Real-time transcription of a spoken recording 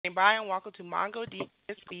standing by, and welcome to MongoDB's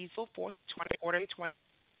fiscal fourth quarter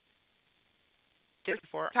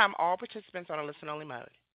 2024. Time all participants on a listen-only mode.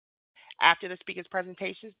 After the speaker's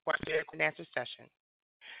presentations, question and answer session.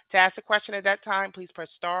 To ask a question at that time, please press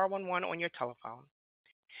star 11 on your telephone.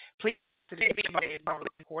 Please, today be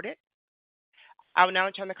recorded. I will now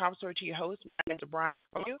turn the conference over to your host, Mr. Brian.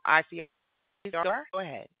 ICR. Go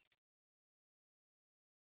ahead.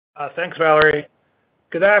 Thanks, Valerie.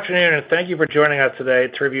 Good afternoon, and thank you for joining us today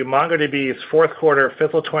to review MongoDB's fourth quarter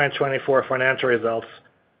fiscal 2024 financial results,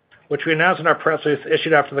 which we announced in our press release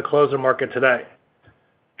issued after the close of market today.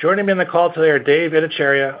 Joining me on the call today are Dev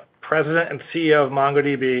Ittycheria, President and CEO of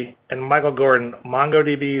MongoDB, and Michael Gordon,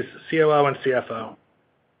 MongoDB's COO and CFO.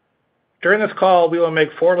 During this call, we will make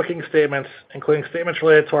forward-looking statements, including statements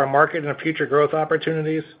related to our market and future growth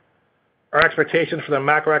opportunities, our expectations for the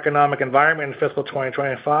macroeconomic environment in fiscal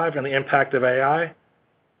 2025 and the impact of AI,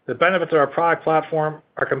 the benefits of our product platform,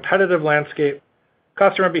 our competitive landscape,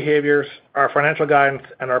 customer behaviors, our financial guidance,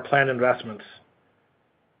 and our planned investments.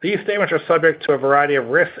 These statements are subject to a variety of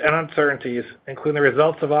risks and uncertainties, including the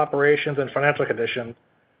results of operations and financial condition,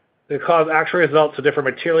 that cause actual results to differ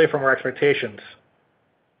materially from our expectations.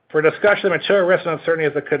 For a discussion of material risks and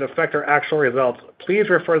uncertainties that could affect our actual results, please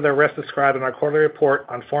refer to the risks described in our quarterly report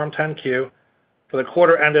on Form 10-Q for the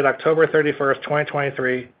quarter ended October 31st,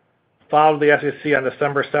 2023, filed with the SEC on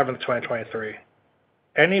December 7th, 2023.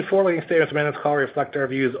 Any forward-looking statements made in this call reflect our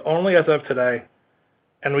views only as of today,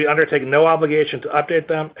 and we undertake no obligation to update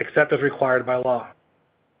them except as required by law.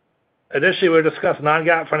 Additionally, we will discuss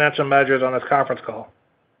non-GAAP financial measures on this conference call.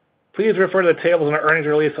 Please refer to the tables in our earnings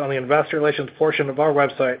release on the investor relations portion of our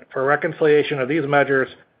website for a reconciliation of these measures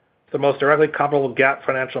to the most directly comparable GAAP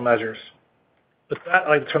financial measures. With that, I'd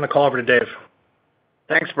like to turn the call over to Dev.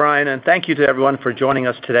 Thanks, Brian, and thank you to everyone for joining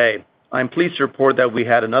us today. I'm pleased to report that we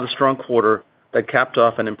had another strong quarter that capped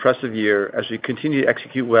off an impressive year as we continue to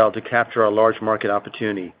execute well to capture our large market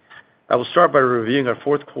opportunity. I will start by reviewing our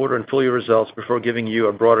fourth quarter and full year results before giving you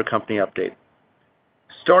a broader company update.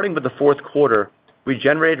 Starting with the fourth quarter, we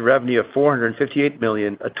generated revenue of $458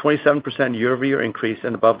 million, a 27% year-over-year increase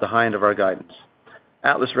and above the high end of our guidance.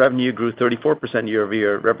 Atlas revenue grew 34%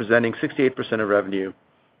 year-over-year, representing 68% of revenue.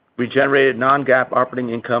 We generated non-GAAP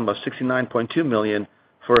operating income of $69.2 million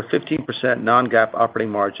for a 15% non-GAAP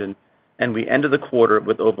operating margin, and we ended the quarter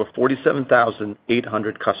with over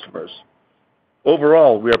 47,800 customers.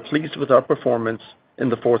 Overall, we are pleased with our performance in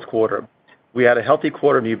the fourth quarter. We had a healthy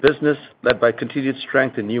quarter of new business led by continued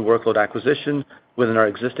strength in new workload acquisition within our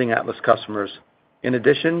existing Atlas customers. In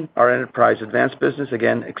addition, our Enterprise Advanced business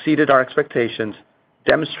again exceeded our expectations,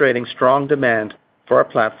 demonstrating strong demand for our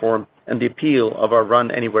platform and the appeal of our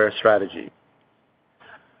Run Anywhere strategy.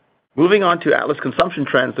 Moving on to Atlas consumption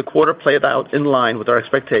trends, the quarter played out in line with our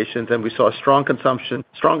expectations, and we saw stronger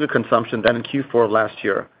consumption than in Q4 of last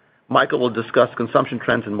year. Michael will discuss consumption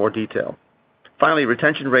trends in more detail. Finally,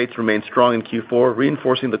 retention rates remained strong in Q4,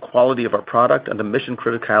 reinforcing the quality of our product and the mission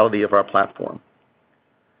criticality of our platform.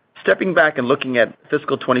 Stepping back and looking at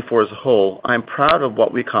fiscal 24 as a whole, I am proud of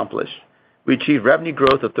what we accomplished. We achieved revenue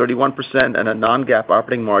growth of 31% and a non-GAAP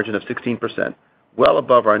operating margin of 16%, well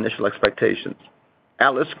above our initial expectations.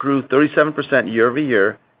 Atlas grew 37%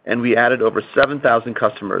 year-over-year, and we added over 7,000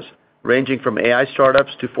 customers, ranging from AI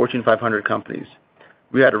startups to Fortune 500 companies.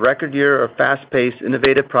 We had a record year of fast-paced,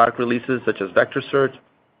 innovative product releases such as vector search,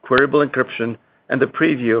 queryable encryption, and the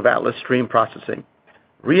preview of Atlas Stream Processing,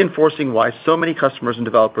 reinforcing why so many customers and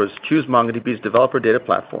developers choose MongoDB's developer data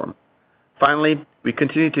platform. Finally, we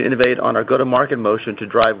continue to innovate on our go-to-market motion to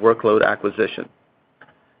drive workload acquisition.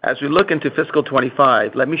 As we look into fiscal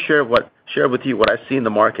 25, let me share with you what I see in the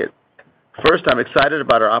market. First, I'm excited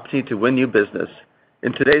about our opportunity to win new business.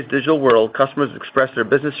 In today's digital world, customers express their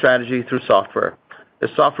business strategy through software. If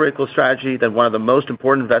software equals strategy, then one of the most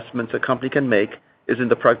important investments a company can make is in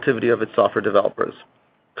the productivity of its software developers.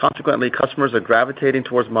 Consequently, customers are gravitating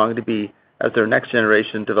towards MongoDB as their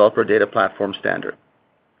next-generation developer data platform standard.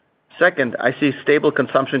 Second, I see stable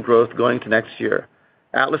consumption growth going to next year.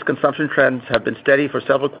 Atlas consumption trends have been steady for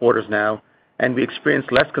several quarters now, and we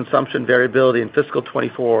experienced less consumption variability in fiscal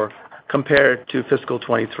 24 compared to fiscal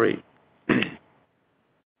 23.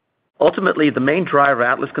 Ultimately, the main driver of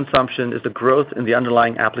Atlas consumption is the growth in the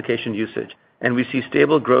underlying application usage, and we see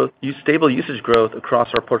stable usage growth across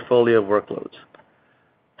our portfolio of workloads.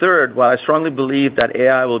 Third, while I strongly believe that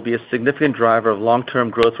AI will be a significant driver of long-term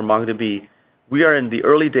growth for MongoDB, we are in the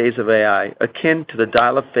early days of AI, akin to the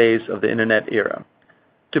dial-up phase of the internet era.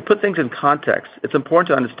 To put things in context, it's important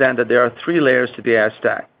to understand that there are three layers to the AI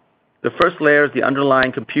stack. The first layer is the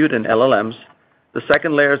underlying compute and LLMs. The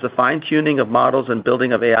second layer is the fine-tuning of models and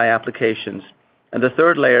building of AI applications. and the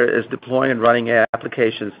third layer is deploying and running AI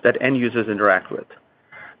applications that end users interact with.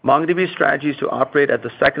 MongoDB's strategy is to operate at the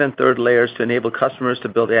second and third layers to enable customers to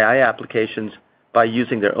build AI applications by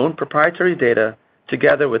using their own proprietary data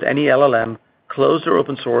together with any LLM, closed or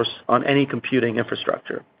open source, on any computing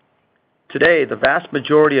infrastructure. Today, the vast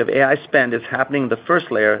majority of AI spend is happening in the first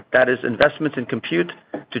layer, that is, investments in compute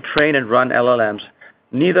to train and run LLMs.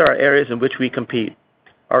 Neither are areas in which we compete.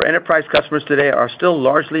 Our enterprise customers today are still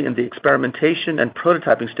largely in the experimentation and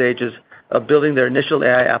prototyping stages of building their initial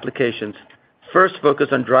AI applications, first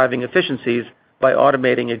focused on driving efficiencies by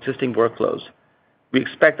automating existing workflows. We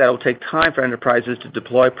expect that it will take time for enterprises to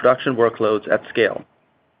deploy production workloads at scale.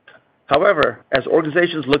 However, as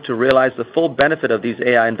organizations look to realize the full benefit of these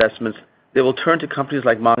AI investments, they will turn to companies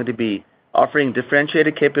like MongoDB, offering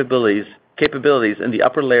differentiated capabilities in the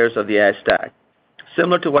upper layers of the AI stack.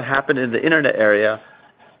 Similar to what happened in the internet era,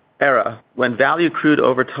 when value accrued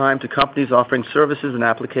over time to companies offering services and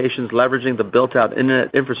applications leveraging the built-out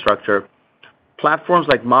internet infrastructure, platforms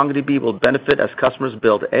like MongoDB will benefit as customers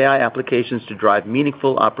build AI applications to drive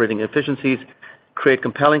meaningful operating efficiencies, create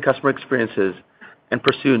compelling customer experiences, and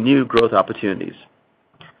pursue new growth opportunities.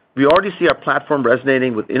 We already see our platform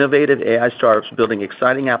resonating with innovative AI startups building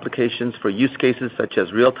exciting applications for use cases such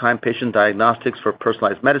as real-time patient diagnostics for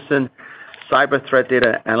personalized medicine, cyber threat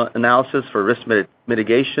data analysis for risk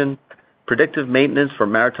mitigation, predictive maintenance for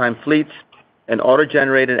maritime fleets, and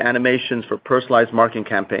auto-generated animations for personalized marketing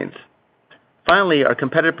campaigns. Finally, our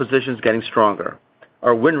competitive position is getting stronger.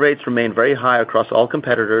 Our win rates remain very high across all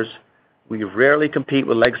competitors. We rarely compete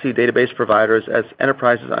with legacy database providers as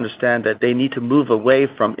enterprises understand that they need to move away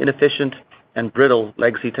from inefficient and brittle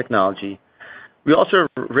legacy technology. We also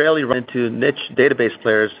rarely run into niche database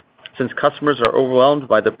players since customers are overwhelmed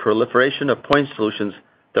by the proliferation of point solutions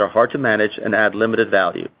that are hard to manage and add limited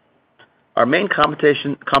value. Our main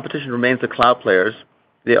competition remains the cloud players.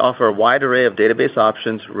 They offer a wide array of database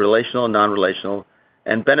options, relational and non-relational,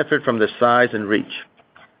 and benefit from their size and reach.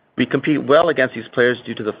 We compete well against these players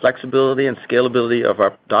due to the flexibility and scalability of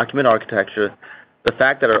our document architecture, the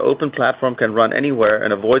fact that our open platform can run anywhere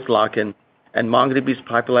and avoids lock-in, and MongoDB's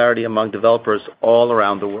popularity among developers all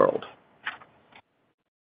around the world.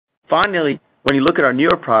 Finally, when you look at our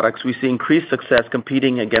newer products, we see increased success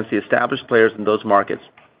competing against the established players in those markets.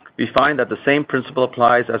 We find that the same principle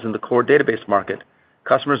applies as in the core database market.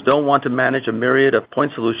 Customers don't want to manage a myriad of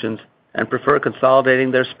point solutions and prefer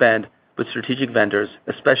consolidating their spend with strategic vendors,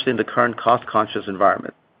 especially in the current cost-conscious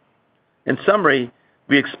environment. In summary,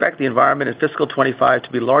 we expect the environment in fiscal 25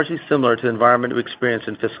 to be largely similar to the environment we experienced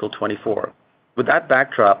in fiscal 24. With that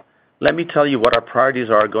backdrop, let me tell you what our priorities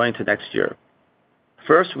are going to next year.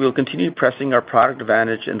 First, we will continue pressing our product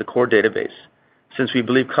advantage in the core database, since we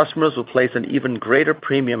believe customers will place an even greater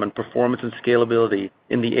premium on performance and scalability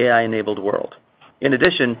in the AI-enabled world. In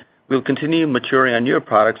addition, we will continue maturing our newer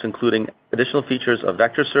products, including additional features of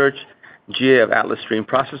vector search, GA of Atlas Stream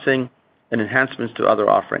Processing, and enhancements to other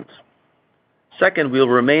offerings. Second, we will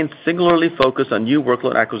remain singularly focused on new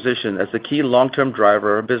workload acquisition as the key long-term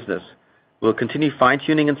driver of our business. We will continue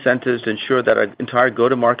fine-tuning incentives to ensure that our entire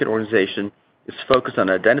go-to-market organization is focused on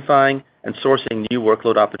identifying and sourcing new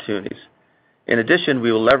workload opportunities. In addition,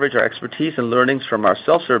 we will leverage our expertise and learnings from our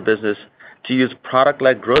self-serve business to use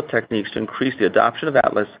product-led growth techniques to increase the adoption of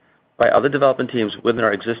Atlas by other development teams within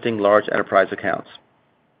our existing large enterprise accounts.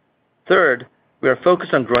 Third, we are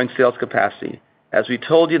focused on growing sales capacity. As we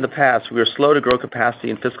told you in the past, we are slow to grow capacity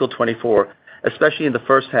in fiscal 24, especially in the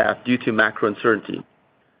first half due to macro uncertainty.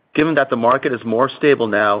 Given that the market is more stable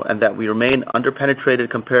now and that we remain underpenetrated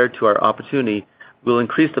compared to our opportunity, we will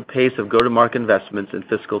increase the pace of go-to-market investments in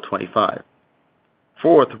fiscal 25.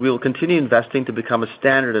 Fourth, we will continue investing to become a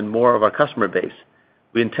standard in more of our customer base.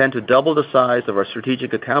 We intend to double the size of our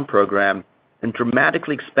strategic account program and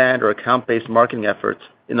dramatically expand our account-based marketing efforts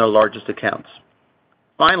in our largest accounts.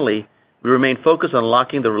 Finally, we remain focused on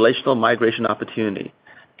unlocking the relational migration opportunity.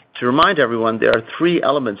 To remind everyone, there are three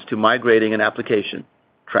elements to migrating an application: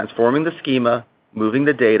 transforming the schema, moving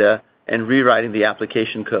the data, and rewriting the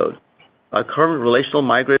application code. Our current relational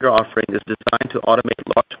migrator offering is designed to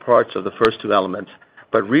automate large parts of the first two elements,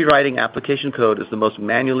 but rewriting application code is the most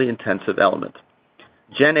manually intensive element.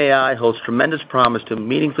 Gen AI holds tremendous promise to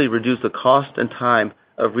meaningfully reduce the cost and time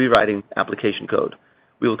of rewriting application code.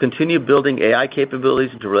 We will continue building AI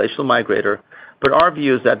capabilities into Relational Migrator, but our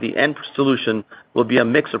view is that the end solution will be a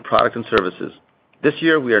mix of products and services. This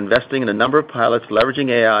year, we are investing in a number of pilots leveraging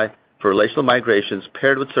AI for relational migrations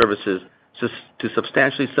paired with services to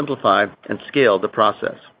substantially simplify and scale the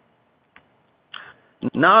process.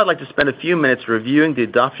 Now I'd like to spend a few minutes reviewing the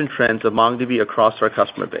adoption trends of MongoDB across our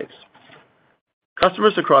customer base.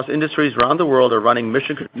 Customers across industries around the world are running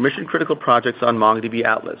mission-critical projects on MongoDB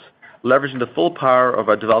Atlas, leveraging the full power of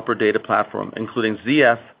our developer data platform, including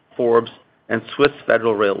ZF, Forbes, and Swiss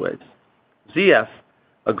Federal Railways. ZF,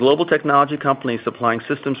 a global technology company supplying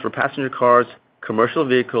systems for passenger cars, commercial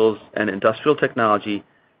vehicles, and industrial technology,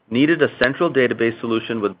 needed a central database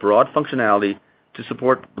solution with broad functionality to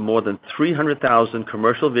support more than 300,000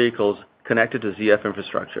 commercial vehicles connected to ZF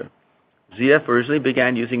infrastructure. ZF originally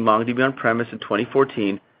began using MongoDB on-premise in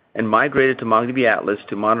 2014 and migrated to MongoDB Atlas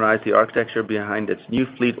to modernize the architecture behind its new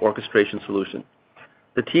fleet orchestration solution.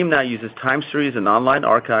 The team now uses time series and online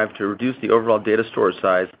archive to reduce the overall data storage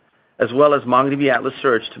size, as well as MongoDB Atlas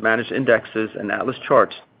Search to manage indexes and Atlas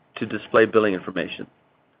charts to display billing information.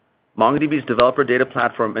 MongoDB's developer data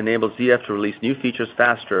platform enables ZF to release new features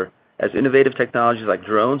faster as innovative technologies like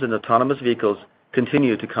drones and autonomous vehicles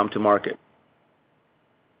continue to come to market.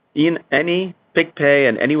 Any, PicPay,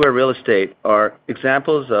 and Anywhere Real Estate are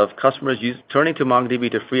examples of customers turning to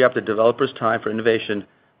MongoDB to free up the developers' time for innovation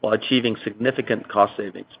while achieving significant cost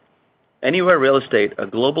savings. Anywhere Real Estate, a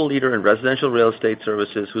global leader in residential real estate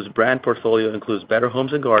services whose brand portfolio includes Better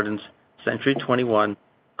Homes and Gardens, Century 21,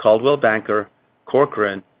 Coldwell Banker,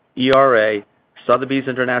 Corcoran, ERA, Sotheby's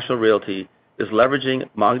International Realty, is leveraging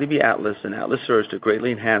MongoDB Atlas and Atlas Search to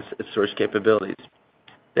greatly enhance its search capabilities.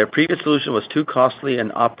 Their previous solution was too costly and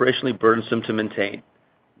operationally burdensome to maintain.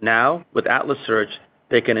 Now, with Atlas Search,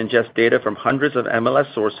 they can ingest data from hundreds of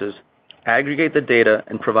MLS sources, aggregate the data,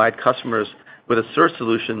 and provide customers with a search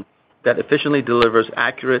solution that efficiently delivers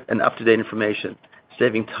accurate and up-to-date information,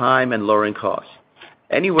 saving time and lowering costs.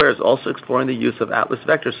 Anywhere is also exploring the use of Atlas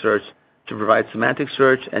Vector Search to provide semantic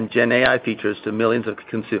search and Gen AI features to millions of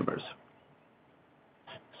consumers.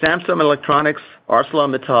 Samsung Electronics,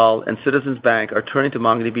 ArcelorMittal, and Citizens Bank are turning to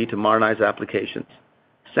MongoDB to modernize applications.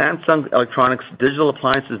 Samsung Electronics' Digital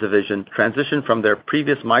Appliances division transitioned from their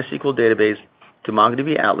previous MySQL database to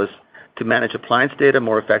MongoDB Atlas to manage appliance data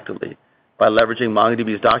more effectively. By leveraging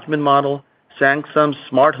MongoDB's document model, Samsung's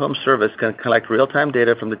Smart Home service can collect real-time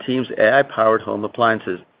data from the team's AI-powered home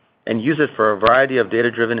appliances and use it for a variety of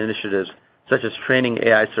data-driven initiatives, such as training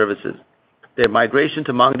AI services. Their migration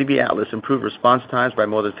to MongoDB Atlas improved response times by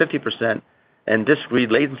more than 50%, and disk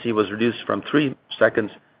read latency was reduced from 3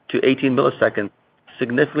 seconds to 18 milliseconds,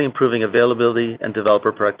 significantly improving availability and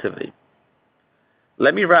developer productivity.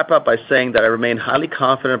 Let me wrap up by saying that I remain highly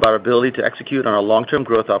confident about our ability to execute on our long-term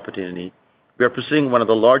growth opportunity. We are pursuing one of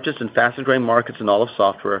the largest and fastest-growing markets in all of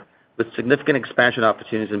software, with significant expansion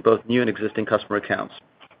opportunities in both new and existing customer accounts.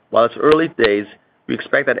 While it's early days, we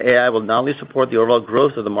expect that AI will not only support the overall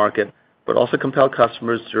growth of the market, but also compel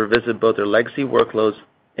customers to revisit both their legacy workloads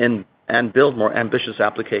and build more ambitious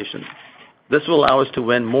applications. This will allow us to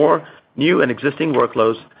win more new and existing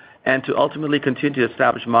workloads and to ultimately continue to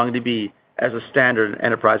establish MongoDB as a standard in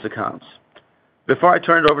enterprise accounts. Before I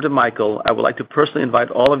turn it over to Michael, I would like to personally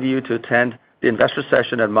invite all of you to attend the investor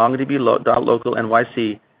session at MongoDB.local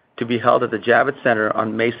NYC to be held at the Javits Center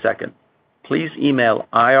on May 2nd. Please email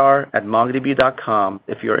ir@mongodb.com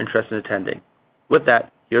if you are interested in attending. With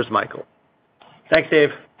that, here's Michael. Thanks,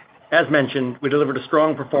 Dave. As mentioned, we delivered a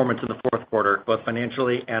strong performance in the fourth quarter, both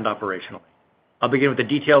financially and operationally. I'll begin with a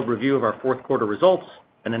detailed review of our fourth quarter results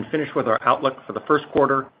and then finish with our outlook for the first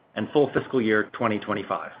quarter and full fiscal year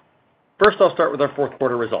 2025. First, I'll start with our fourth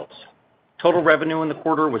quarter results. Total revenue in the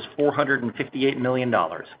quarter was $458 million,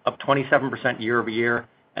 up 27% year-over-year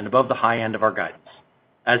and above the high end of our guidance.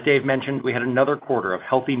 As Dave mentioned, we had another quarter of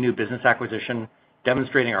healthy new business acquisition,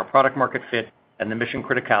 demonstrating our product market fit and the mission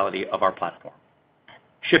criticality of our platform.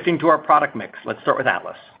 Shifting to our product mix, let's start with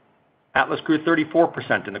Atlas. Atlas grew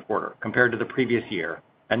 34% in the quarter compared to the previous year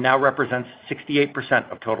and now represents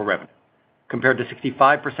 68% of total revenue, compared to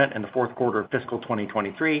 65% in the fourth quarter of fiscal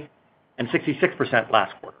 2023 and 66%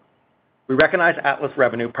 last quarter. We recognize Atlas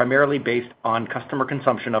revenue primarily based on customer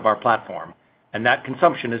consumption of our platform, and that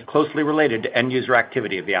consumption is closely related to end-user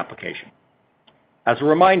activity of the application. As a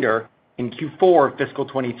reminder, in Q4 of fiscal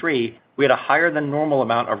 23, we had a higher than normal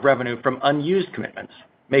amount of revenue from unused commitments,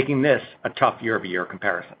 making this a tough year-over-year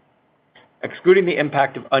comparison. Excluding the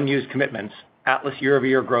impact of unused commitments, Atlas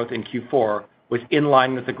year-over-year growth in Q4 was in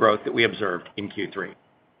line with the growth that we observed in Q3.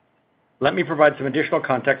 Let me provide some additional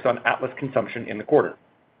context on Atlas consumption in the quarter.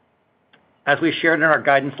 As we shared in our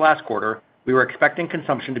guidance last quarter, we were expecting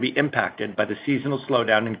consumption to be impacted by the seasonal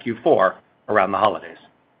slowdown in Q4 around the holidays.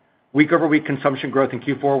 Week-over-week consumption growth in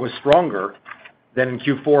Q4 was stronger than in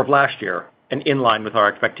Q4 of last year and in line with our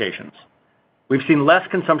expectations. We've seen less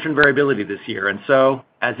consumption variability this year, and so,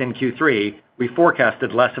 as in Q3, we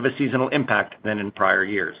forecasted less of a seasonal impact than in prior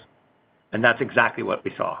years. And that's exactly what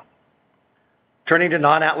we saw. Turning to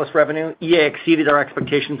non-Atlas revenue, EA exceeded our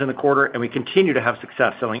expectations in the quarter, and we continue to have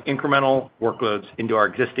success selling incremental workloads into our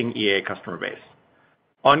existing EA customer base.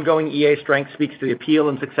 Ongoing EA strength speaks to the appeal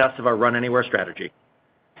and success of our Run Anywhere strategy.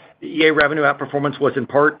 The EA revenue outperformance was in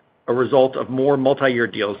part a result of more multi-year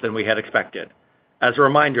deals than we had expected. As a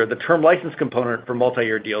reminder, the term license component for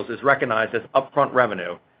multi-year deals is recognized as upfront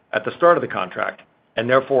revenue at the start of the contract and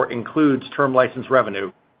therefore includes term license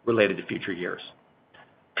revenue related to future years.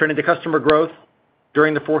 Turning to customer growth,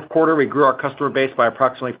 during the fourth quarter, we grew our customer base by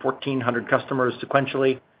approximately 1,400 customers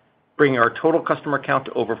sequentially, bringing our total customer count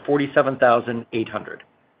to over 47,800,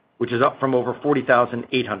 which is up from over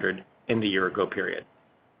 40,800 in the year-ago period.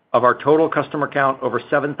 Of our total customer count, over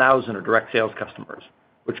 7,000 are direct sales customers,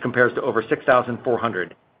 which compares to over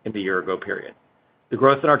 6,400 in the year-ago period. The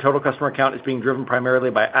growth in our total customer count is being driven primarily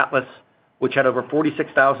by Atlas, which had over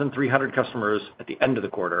 46,300 customers at the end of the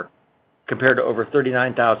quarter, compared to over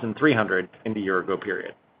 39,300 in the year-ago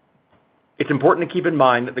period. It's important to keep in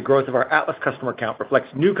mind that the growth of our Atlas customer count reflects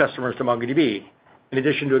new customers to MongoDB, in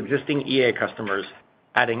addition to existing EA customers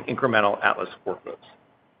adding incremental Atlas workloads.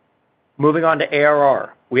 Moving on to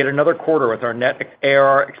ARR, we had another quarter with our net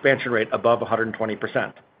ARR expansion rate above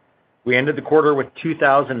 120%. We ended the quarter with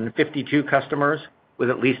 2,052 customers with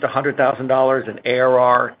at least $100,000 in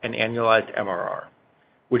ARR and annualized MRR,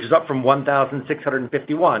 which is up from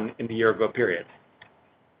 1,651 in the year-ago period.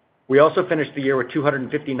 We also finished the year with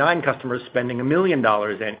 259 customers spending $1 million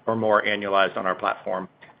or more annualized on our platform,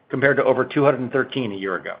 compared to over 213 a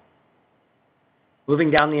year ago. Moving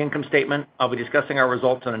down the income statement, I'll be discussing our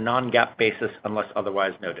results on a non-GAAP basis unless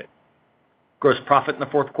otherwise noted. Gross profit in the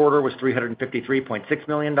fourth quarter was $353.6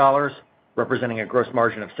 million, representing a gross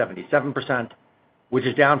margin of 77%, which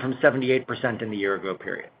is down from 78% in the year-ago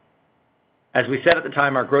period. As we said at the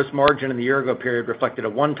time, our gross margin in the year-ago period reflected a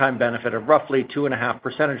one-time benefit of roughly 2.5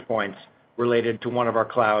 percentage points related to one of our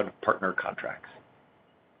cloud partner contracts.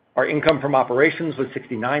 Our income from operations was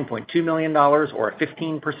 $69.2 million, or a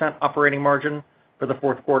 15% operating margin for the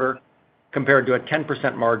fourth quarter, compared to a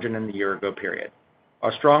 10% margin in the year-ago period.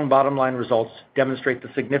 Our strong bottom-line results demonstrate the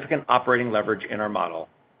significant operating leverage in our model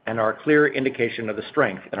and are a clear indication of the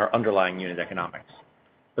strength in our underlying unit economics.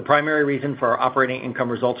 The primary reason for our operating income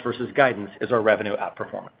results versus guidance is our revenue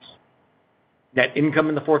outperformance. Net income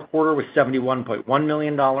in the fourth quarter was $71.1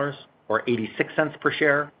 million, or 86 cents per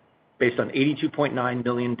share, based on 82.9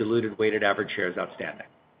 million diluted weighted average shares outstanding.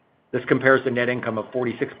 This compares to net income of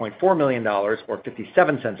 $46.4 million, or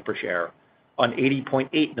 57 cents per share, on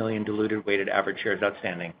 80.8 million diluted weighted average shares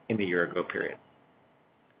outstanding in the year-ago period.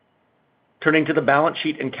 Turning to the balance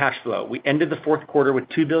sheet and cash flow, we ended the fourth quarter with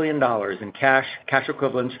 $2 billion in cash, cash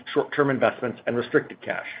equivalents, short-term investments, and restricted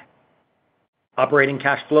cash. Operating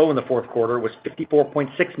cash flow in the fourth quarter was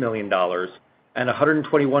 $54.6 million and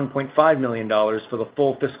 $121.5 million for the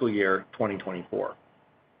full fiscal year 2024.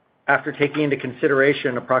 After taking into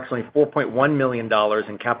consideration approximately $4.1 million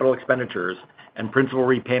in capital expenditures and principal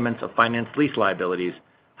repayments of finance lease liabilities,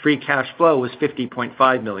 free cash flow was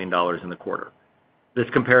 $50.5 million in the quarter. This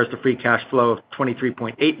compares to free cash flow of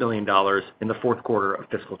 $23.8 million in the fourth quarter of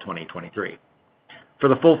fiscal 2023. For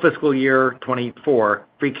the full fiscal year 2024,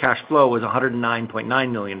 free cash flow was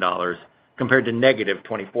 $109.9 million, compared to negative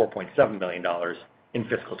 $24.7 million in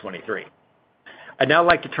fiscal 2023. I'd now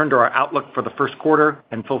like to turn to our outlook for the first quarter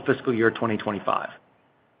and full fiscal year 2025.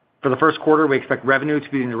 For the first quarter, we expect revenue to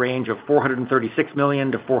be in the range of $436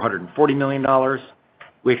 million to $440 million.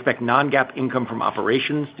 We expect non-GAAP income from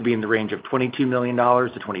operations to be in the range of $22 million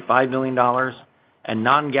to $25 million, and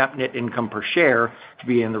non-GAAP net income per share to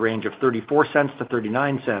be in the range of 34 cents to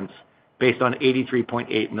 39 cents, based on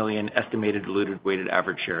 83.8 million estimated diluted weighted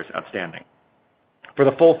average shares outstanding. For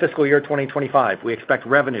the full fiscal year 2025, we expect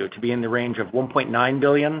revenue to be in the range of $1.9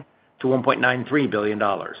 billion to $1.93 billion.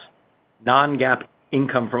 Non-GAAP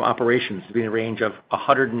income from operations to be in the range of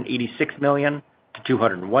 $186 million to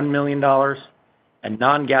 $201 million, and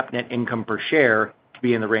non-GAAP net income per share to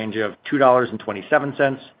be in the range of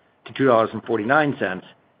 $2.27 to $2.49,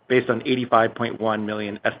 based on 85.1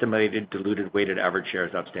 million estimated diluted weighted average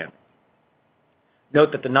shares outstanding.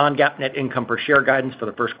 Note that the non-GAAP net income per share guidance for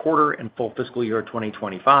the first quarter and full fiscal year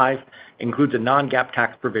 2025 includes a non-GAAP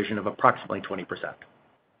tax provision of approximately 20%.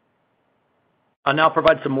 I'll now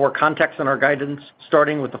provide some more context on our guidance,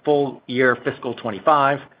 starting with the full year fiscal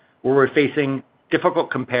 25, where we're facing difficult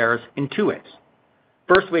compares in two ways.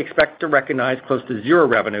 First, we expect to recognize close to zero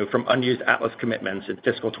revenue from unused Atlas commitments in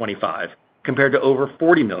fiscal 25, compared to over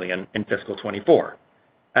 $40 million in fiscal 24.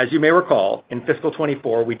 As you may recall, in fiscal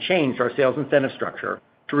 24, we changed our sales incentive structure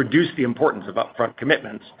to reduce the importance of upfront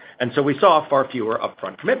commitments, and so we saw far fewer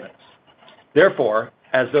upfront commitments. Therefore,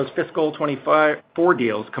 as those fiscal 2024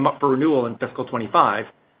 deals come up for renewal in fiscal 2025,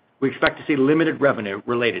 we expect to see limited revenue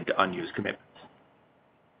related to unused commitments.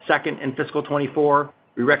 Second, in fiscal 2024,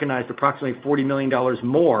 we recognized approximately $40 million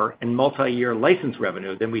more in multi-year license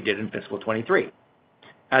revenue than we did in fiscal 2023.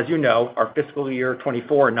 As you know, our fiscal year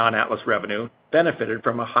 2024 non-Atlas revenue benefited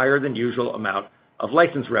from a higher than usual amount of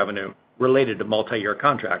license revenue related to multi-year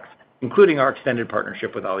contracts, including our extended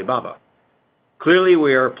partnership with Alibaba. Clearly,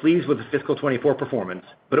 we are pleased with the fiscal 2024 performance,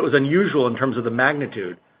 but it was unusual in terms of the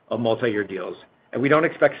magnitude of multi-year deals, and we don't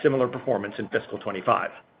expect similar performance in fiscal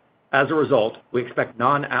 2025. As a result, we expect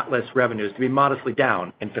non-Atlas revenues to be modestly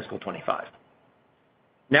down in fiscal 2025.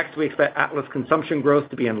 Next, we expect Atlas consumption growth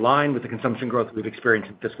to be in line with the consumption growth we've experienced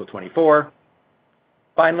in fiscal 2024.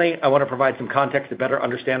 Finally, I want to provide some context to better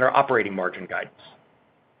understand our operating margin guidance.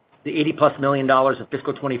 The $80+ million of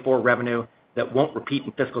fiscal 2024 revenue that won't repeat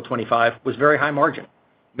in fiscal 2025 was very high margin,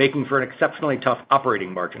 making for an exceptionally tough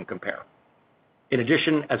operating margin compare. In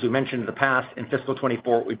addition, as we mentioned in the past, in fiscal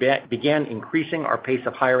 2024, we began increasing our pace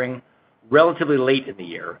of hiring relatively late in the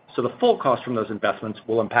year, so the full cost from those investments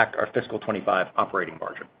will impact our fiscal 2025 operating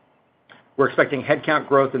margin. We're expecting headcount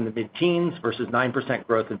growth in the mid-teens versus 9%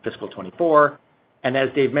 growth in fiscal 2024, and as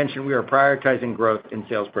Dave mentioned, we are prioritizing growth in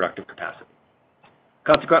sales productive capacity.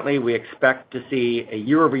 Consequently, we expect to see a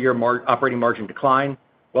year-over-year operating margin decline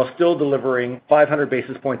while still delivering 500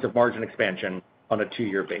 basis points of margin expansion on a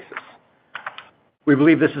 2-year basis. We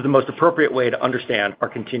believe this is the most appropriate way to understand our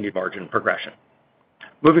continued margin progression.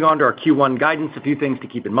 Moving on to our Q1 guidance, a few things to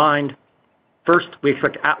keep in mind. First, we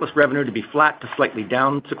expect Atlas revenue to be flat to slightly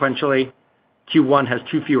down sequentially. Q1 has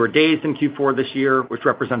 2 fewer days than Q4 this year, which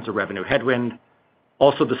represents a revenue headwind.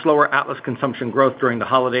 Also, the slower Atlas consumption growth during the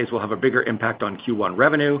holidays will have a bigger impact on Q1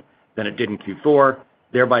 revenue than it did in Q4,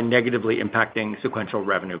 thereby negatively impacting sequential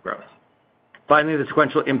revenue growth. Finally, the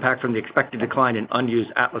sequential impact from the expected decline in unused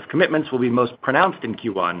Atlas commitments will be most pronounced in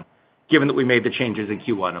Q1, given that we made the changes in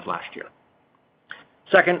Q1 of last year.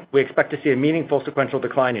 Second, we expect to see a meaningful sequential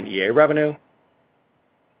decline in EA revenue.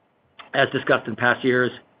 As discussed in past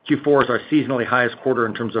years, Q4 is our seasonally highest quarter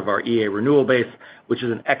in terms of our EA renewal base, which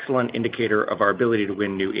is an excellent indicator of our ability to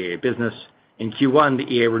win new EA business. In Q1,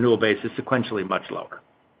 the EA renewal base is sequentially much lower.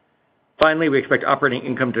 Finally, we expect operating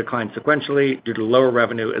income to decline sequentially due to lower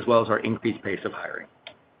revenue as well as our increased pace of hiring.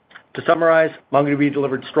 To summarize, MongoDB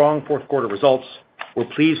delivered strong fourth quarter results. We're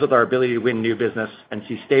pleased with our ability to win new business and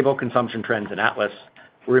see stable consumption trends in Atlas.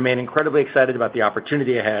 We remain incredibly excited about the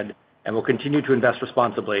opportunity ahead, and will continue to invest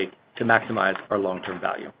responsibly to maximize our long-term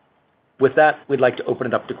value. With that, we'd like to open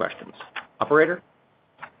it up to questions. Operator?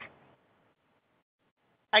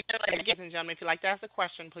 Ladies and gentlemen, if you'd like to ask a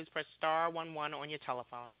question, please press star 11 on your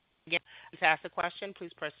telephone. Again, to ask a question,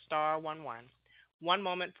 please press star 11. One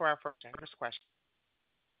moment for our first question.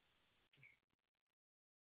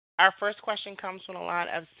 Our first question comes from the line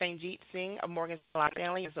of Sanjit Singh of Morgan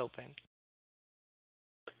Stanley. Is open.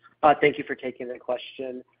 Thank you for taking the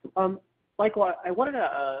question. Michael, I wanted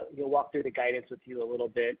to walk through the guidance with you a little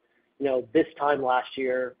bit. This time last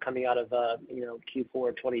year, coming out of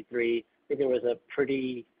Q4 23, I think there was a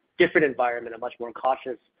pretty different environment, a much more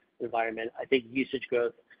cautious environment. I think usage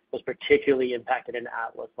growth was particularly impacted in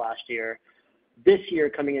Atlas last year. This year,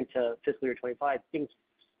 coming into fiscal year 25, things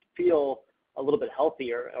feel a little bit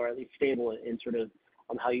healthier, or at least stable in sort of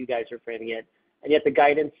how you guys are framing it. And yet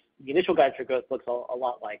the initial guidance for growth looks a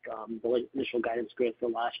lot like the initial guidance growth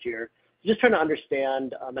from last year. Just trying to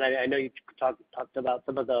understand, and I know you talked about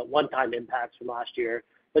some of the one-time impacts from last year,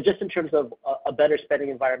 but just in terms of a better spending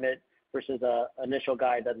environment versus an initial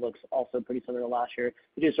guide that looks also pretty similar to last year,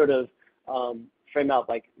 could you sort of frame out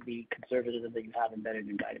like the conservatism that you have embedded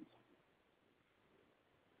in guidance?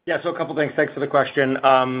 Yeah, so a couple things. Thanks for the question.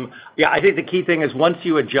 I think the key thing is once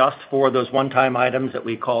you adjust for those one-time items that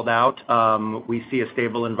we called out, we see a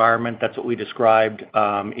stable environment. That's what we described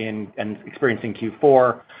and experienced in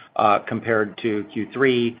Q4 compared to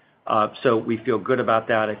Q3. So we feel good about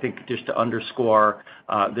that. I think just to underscore,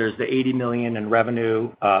 there's the $80 million in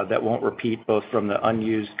revenue that won't repeat, both from the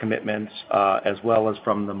unused commitments as well as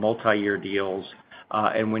from the multi-year deals.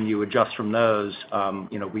 And when you adjust from those,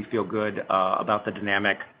 we feel good about the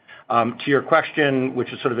dynamic. To your question,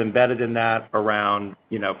 which is sort of embedded in that around,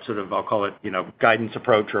 sort of, I'll call it, guidance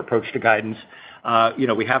approach or approach to guidance,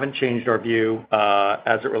 we haven't changed our view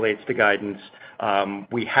as it relates to guidance.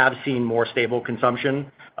 We have seen more stable consumption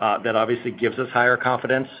that obviously gives us higher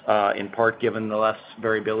confidence, in part given the less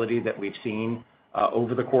variability that we've seen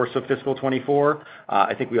over the course of fiscal 24.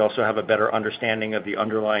 I think we also have a better understanding of the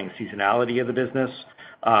underlying seasonality of the business.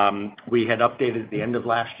 We had updated at the end of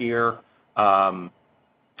last year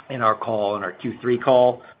in our Q3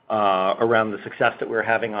 call, around the success that we're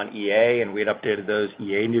having on EA, and we had updated those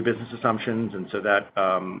EA new business assumptions, and so that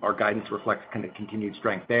our guidance reflects kind of continued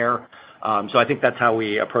strength there. So I think that's how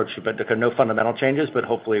we approach it, but there are no fundamental changes, but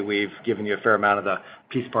hopefully we've given you a fair amount of the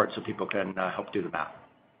piece parts so people can help do the math.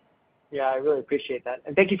 Yeah, I really appreciate that.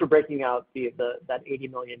 And thank you for breaking out that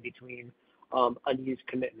 $80 million between unused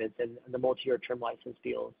commitments and the multi-year term license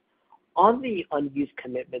deals. On the unused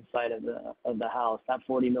commitment side of the house, that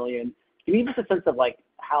 $40 million, can you give us a sense of like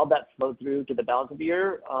how that flowed through to the balance of the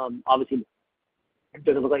year? Obviously, it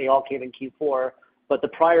doesn't look like it all came in Q4, but the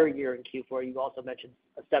prior year in Q4, you also mentioned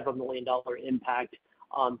a several $1 million impact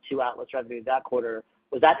to Atlas revenue that quarter.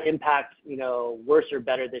 Was that impact, worse or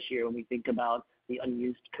better this year when we think about the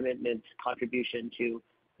unused commitment contribution to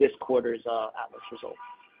this quarter's Atlas result?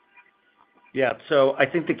 Yeah, so I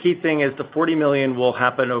think the key thing is the $40 million will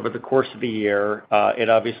happen over the course of the year. It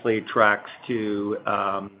obviously tracks to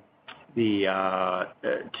the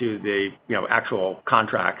actual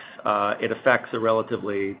contracts. It affects a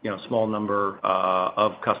relatively small number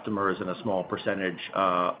of customers and a small percentage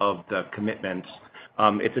of the commitments.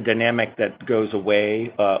 It's a dynamic that goes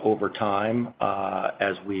away over time,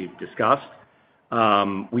 as we've discussed.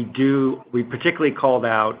 We particularly called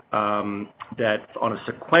out that on a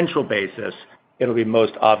sequential basis, it'll be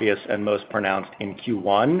most obvious and most pronounced in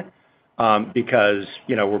Q1 because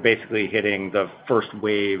we're basically hitting the first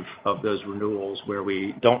wave of those renewals where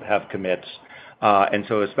we don't have commits. And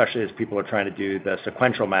so especially as people are trying to do the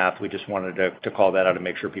sequential math, we just wanted to call that out and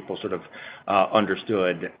make sure people sort of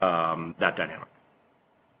understood that dynamic.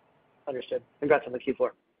 Understood. Congrats on the Q4.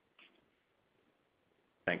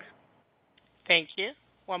 Thanks. Thank you.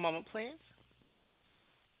 One moment, please.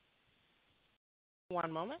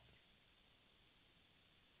 One moment.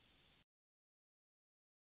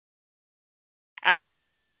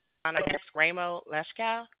 On our next, Raimo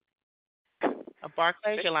Lenschow of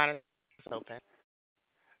Barclays, your line is open.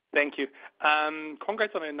 Thank you.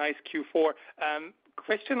 Congrats on a nice Q4.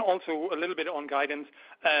 Question also a little bit on guidance,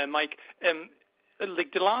 Mike.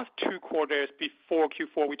 Like the last 2 quarters before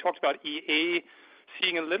Q4, we talked about EA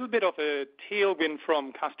seeing a little bit of a tailwind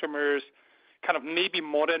from customers kind of maybe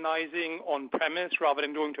modernizing on-premise rather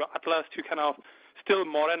than going to Atlas to kind of still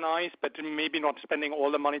modernize, but maybe not spending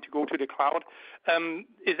all the money to go to the cloud.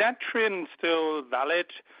 Is that trend still valid?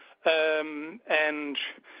 And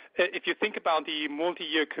if you think about the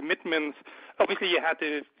multi-year commitments, obviously you had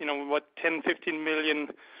the, $10-15 million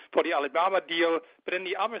for the Alibaba deal, but then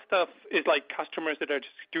the other stuff is like customers that are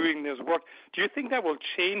just doing this work. Do you think that will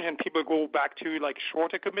change and people go back to like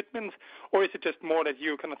shorter commitments, or is it just more that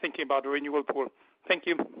you're kind of thinking about the renewal pool? Thank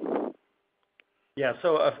you. Yeah,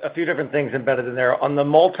 so a few different things embedded in there. On the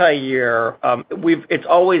multi-year, it's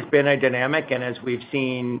always been a dynamic, and as we've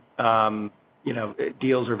seen,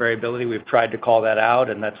 deals or variability, we've tried to call that out,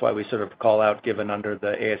 and that's why we sort of call out, given under the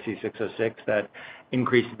ASC 606, that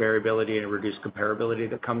increased variability and reduced comparability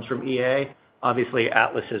that comes from EA. Obviously,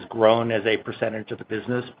 Atlas has grown as a percentage of the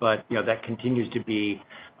business, but that continues to be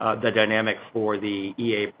the dynamic for the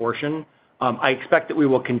EA portion. I expect that we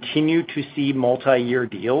will continue to see multi-year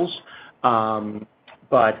deals,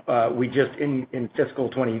 but we just in fiscal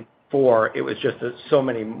 2024, it was just so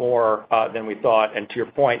many more than we thought. And to your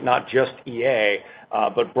point, not just EA,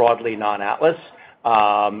 but broadly non-Atlas.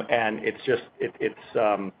 And it's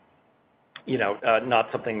not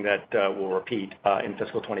something that will repeat in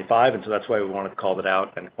fiscal 25, and so that's why we wanted to call it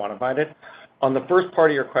out and quantified it. On the first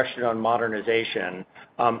part of your question on modernization,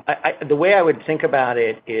 the way I would think about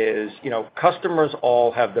it is, customers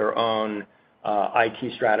all have their own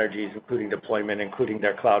IT strategies, including deployment, including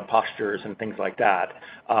their cloud postures and things like that.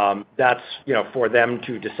 That's for them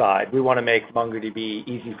to decide. We want to make MongoDB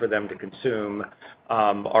easy for them to consume.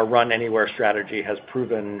 Our run anywhere strategy has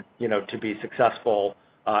proven to be successful,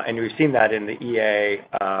 and we've seen that in the EA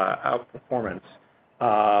outperformance.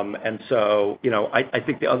 And so I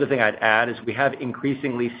think the other thing I'd add is we have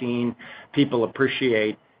increasingly seen people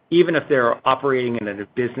appreciate, even if they're operating in a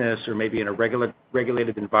business or maybe in a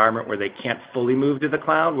regulated environment where they can't fully move to the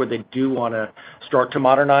cloud, where they do want to start to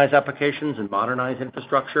modernize applications and modernize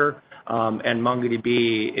infrastructure. And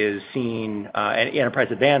MongoDB is seen, and Enterprise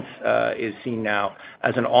Advanced is seen now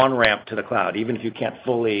as an on-ramp to the cloud. Even if you can't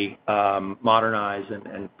fully modernize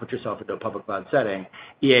and put yourself into a public cloud setting,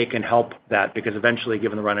 EA can help that because eventually,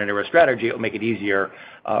 given the run anywhere strategy, it'll make it easier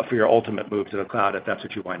for your ultimate move to the cloud if that's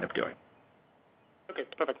what you wind up doing. Okay,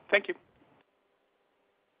 perfect. Thank you.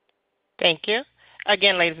 Thank you.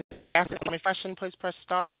 Again, ladies and gentlemen, if you have a question, please press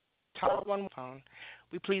star one phone.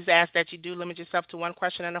 We please ask that you do limit yourself to one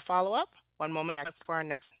question and a follow-up. One moment for our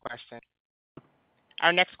next question.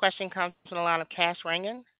 Our next question comes from the line of Kash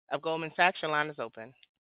Rangan of Goldman Sachs. Your line is open.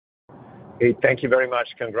 Hey, thank you very much.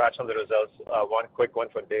 Congrats on the results. One quick one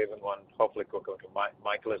for Dave and one hopefully quick one to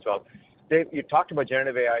Michael as well. Dave, you talked about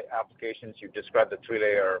generative AI applications. You described the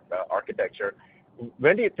three-layer architecture.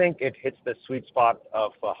 When do you think it hits the sweet spot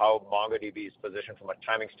of how MongoDB is positioned from a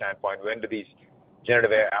timing standpoint? When do these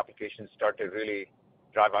generative AI applications start to really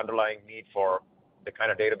drive underlying need for the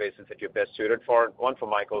kind of databases that you're best suited for? One for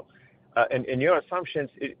Michael. In your assumptions,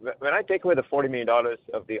 when I take away the $40 million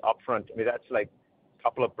of the upfront, I mean, that's like a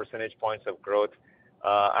couple of percentage points of growth.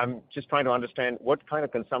 I'm just trying to understand what kind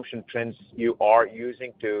of consumption trends you are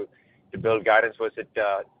using to build guidance. Was it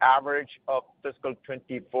average of fiscal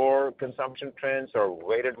 24 consumption trends, or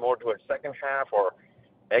weighted more towards second half, or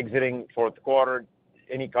exiting fourth quarter?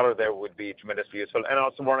 Any color there would be tremendously useful. And I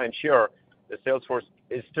also want to ensure the sales force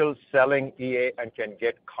is still selling EA and can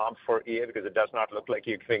get comp for EA, because it does not look like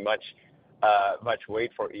you're giving much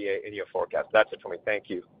weight for EA in your forecast. That's it for me. Thank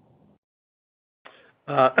you.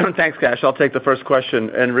 Thanks, Kash. I'll take the first question.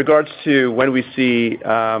 In regards to when we see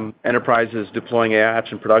enterprises deploying AI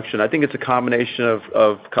apps in production, I think it's a combination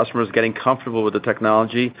of customers getting comfortable with the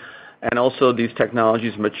technology and also these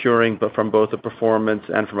technologies maturing, but from both a performance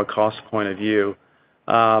and from a cost point of view.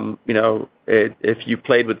 If you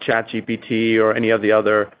played with ChatGPT or any of the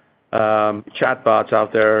other chatbots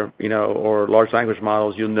out there, or large language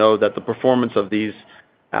models, you'll know that the performance of these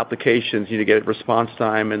applications, you get response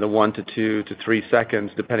time in the 1 to 2 to 3 seconds,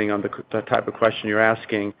 depending on the type of question you're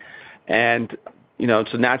asking. And,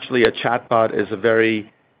 so naturally a chatbot is a very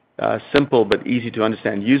simple but easy to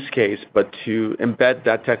understand use case, but to embed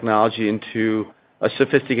that technology into a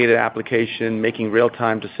sophisticated application, making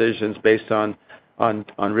real-time decisions based on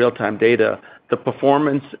real-time data, the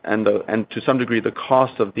performance and to some degree the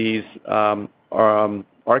cost of these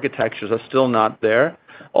architectures are still not there.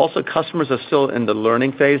 Also, customers are still in the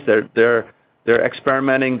learning phase. They're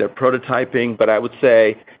experimenting, they're prototyping, but I would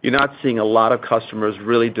say you're not seeing a lot of customers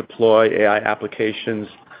really deploy AI applications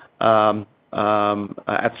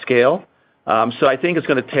at scale. So I think it's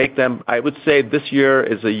going to take them. I would say this year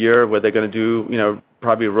is a year where they're going to do,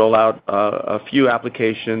 probably roll out a few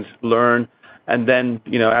applications, learn, and then,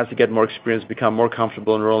 as they get more experience, become more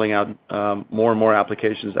comfortable in rolling out more and more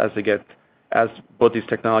applications as both these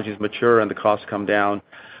technologies mature and the costs come down.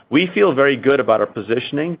 We feel very good about our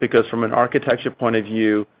positioning because from an architecture point of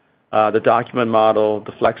view, the document model,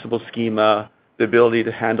 the flexible schema, the ability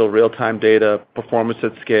to handle real-time data, performance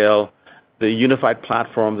at scale, the unified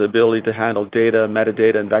platform, the ability to handle data,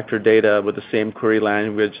 metadata, and vector data with the same query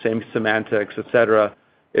language, same semantics, et cetera,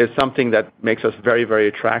 is something that makes us very, very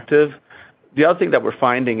attractive. The other thing that we're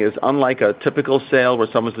finding is, unlike a typical sale where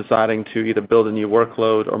someone's deciding to either build a new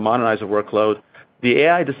workload or modernize a workload, the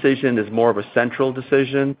AI decision is more of a centralized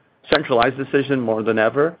decision more than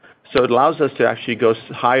ever. So it allows us to actually go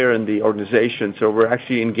higher in the organization. So we're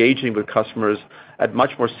actually engaging with customers at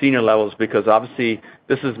much more senior levels because obviously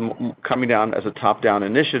this is coming down as a top-down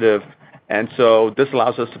initiative. And so this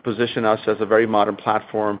allows us to position us as a very modern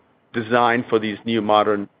platform designed for these new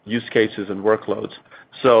modern use cases and workloads.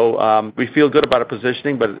 So we feel good about our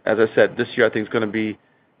positioning, but as I said, this year I think it's going to be,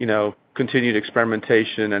 continued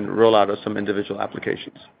experimentation and rollout of some individual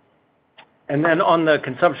applications. And then on the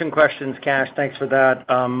consumption questions, Kash, thanks for that.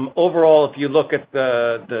 Overall, if you look at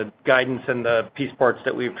the guidance and the piece parts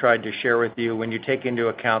that we've tried to share with you, when you take into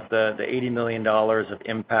account the $80 million of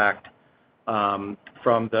impact from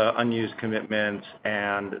the unused commitments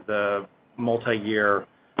and the multi-year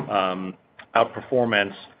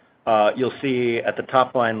outperformance, you'll see at the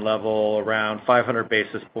top line level around 500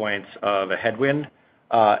 basis points of a headwind.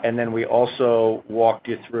 And then we also walked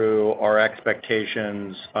you through our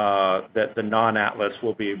expectations that the non-Atlas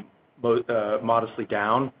will be modestly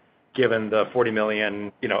down, given the $40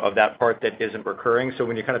 million, of that part that isn't recurring. So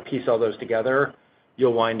when you kind of piece all those together,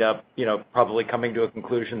 you'll wind up, probably coming to a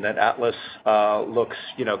conclusion that Atlas looks,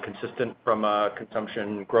 consistent from a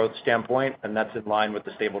consumption growth standpoint, and that's in line with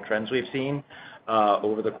the stable trends we've seen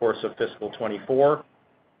over the course of fiscal 24.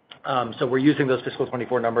 So we're using those fiscal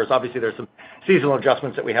 24 numbers. Obviously, there's some seasonal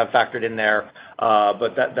adjustments that we have factored in there,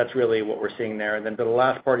 but that's really what we're seeing there. And then to the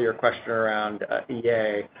last part of your question around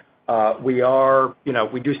EA,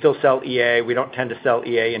 we do still sell EA. We don't tend to sell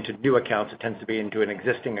EA into new accounts. It tends to be into an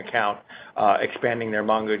existing account, expanding their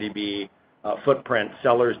MongoDB footprint.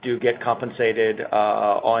 Sellers do get compensated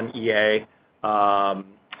on EA.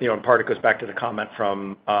 In part, it goes back to the comment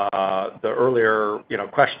from the earlier,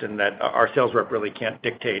 question that our sales rep really can't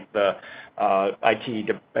dictate the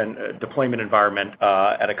IT and deployment environment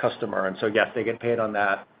at a customer. And so, yes, they get paid on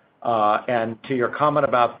that. And to your comment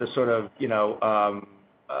about the sort of,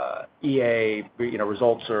 EA,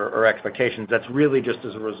 results or expectations, that's really just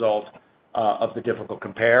as a result of the difficult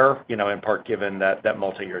compare, in part given that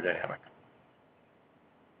multi-year dynamic.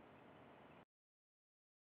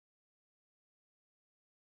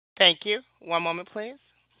 Thank you. One moment, please.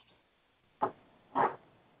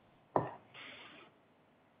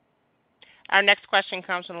 Our next question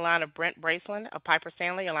comes from the line of Brent Bracelin of Piper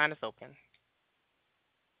Sandler. Your line is open.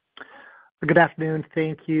 Good afternoon.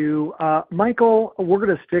 Thank you. Michael, we're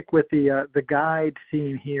going to stick with the guide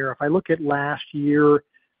theme here. If I look at last year,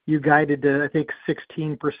 you guided to, I think,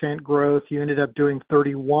 16% growth. You ended up doing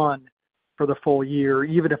 31% for the full year.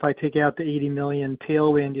 Even if I take out the $80 million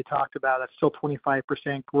tailwind you talked about, that's still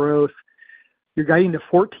 25% growth. You're guiding to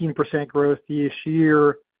 14% growth this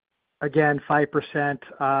year. Again,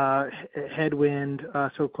 5% headwind,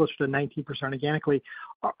 so closer to 19% organically.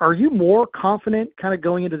 Are you more confident kind of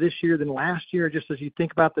going into this year than last year, just as you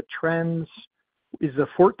think about the trends? Is the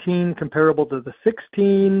 14 comparable to the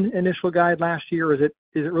 16 initial guide last year, or is it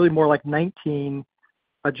really more like 19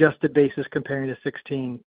 adjusted basis comparing to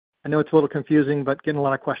 16? I know it's a little confusing, but getting a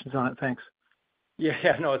lot of questions on it. Thanks.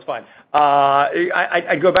 Yeah, no, it's fine.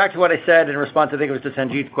 I'd go back to what I said in response, I think it was to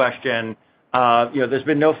Sanjit's question. There's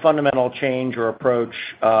been no fundamental change or approach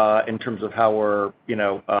in terms of how we're,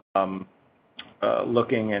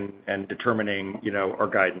 looking and determining, our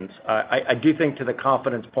guidance. I do think to the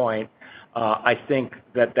confidence point, I think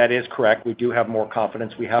that is correct. We do have more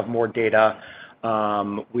confidence. We have more data.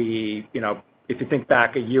 If you think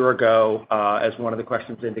back a year ago, as one of the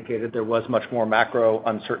questions indicated, there was much more macro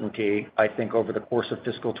uncertainty. I think over the course of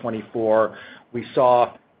fiscal 24, we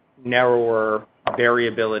saw narrower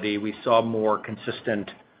variability. We saw more consistent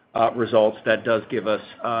results. That does give us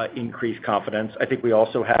increased confidence. I think we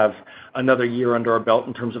also have another year under our belt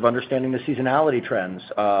in terms of understanding the seasonality trends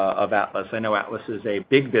of Atlas. I know Atlas is a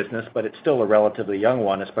big business, but it's still a relatively young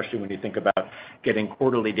one, especially when you think about getting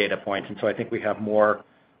quarterly data points. And so I think we have more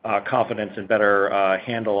confidence and better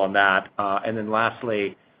handle on that. And then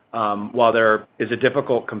lastly, while there is a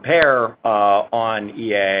difficult compare on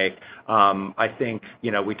EA, I think,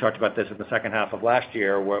 we talked about this in the second half of last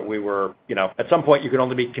year where we were, at some point you could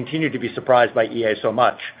only continue to be surprised by EA so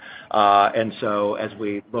much. And so as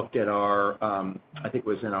we looked at our, I think it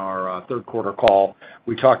was in our third quarter call,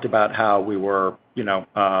 we talked about how we were,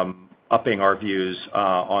 upping our views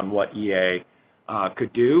on what EA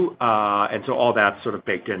could do. And so all that's sort of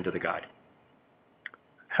baked into the guide.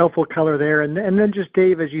 Helpful color there. And then just,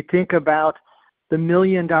 Dave, as you think about the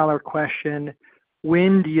million-dollar question,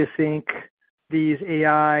 when do you think these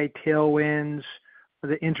AI tailwinds,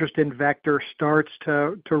 the interest in vector starts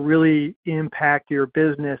to really impact your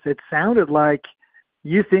business? It sounded like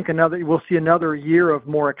you think we'll see another year of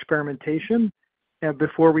more experimentation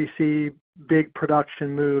before we see big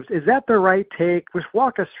production moves. Is that the right take? Just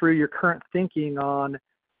walk us through your current thinking on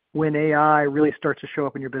when AI really starts to show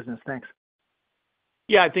up in your business. Thanks.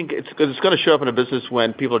 Yeah, I think it's going to show up in a business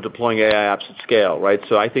when people are deploying AI apps at scale, right?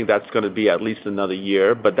 So I think that's going to be at least another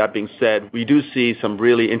year. But that being said, we do see some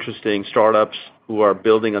really interesting startups who are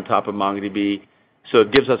building on top of MongoDB. So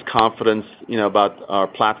it gives us confidence, about our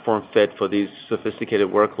platform fit for these sophisticated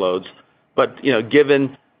workloads. But,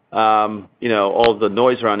 given, all the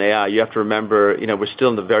noise around AI, you have to remember, we're still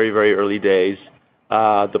in the very, very early days.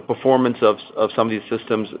 The performance of some of these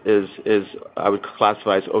systems is I would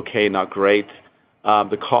classify as okay, not great.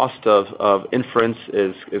 The cost of inference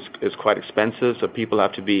is quite expensive, so people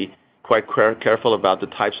have to be quite careful about the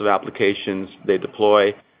types of applications they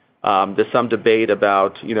deploy. There's some debate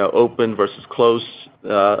about, open versus closed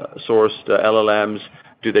sourced LLMs.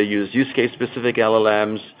 Do they use use case specific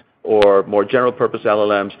LLMs or more general purpose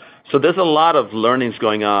LLMs? So there's a lot of learnings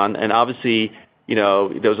going on, and obviously, there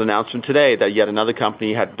was an announcement today that yet another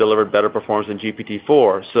company had delivered better performance than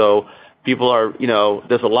GPT-4. So people are,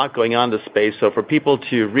 there's a lot going on in this space. So for people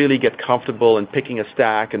to really get comfortable in picking a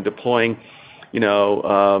stack and deploying,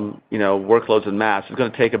 workloads en masse, it's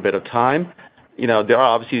going to take a bit of time. There are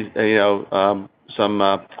obviously, some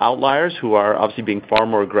outliers who are obviously being far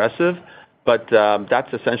more aggressive, but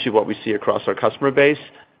that's essentially what we see across our customer base.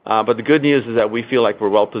 But the good news is that we feel like we're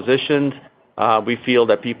well positioned. We feel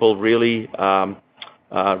that people really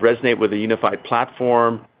resonate with a unified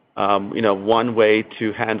platform. One way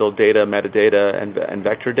to handle data, metadata, and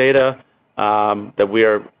vector data, that we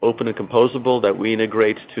are open and composable, that we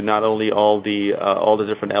integrate to not only all the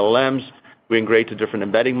different LLMs, we integrate to different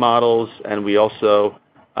embedding models, and we also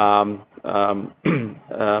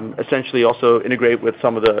essentially also integrate with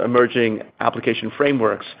some of the emerging application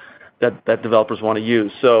frameworks that developers want to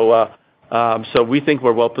use. So we think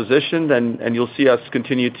we're well positioned, and you'll see us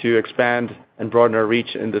continue to expand and broaden our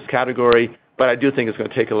reach in this category. But I do think it's going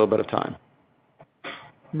to take a little bit of time.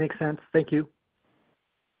 Makes sense. Thank you.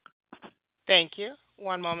 Thank you.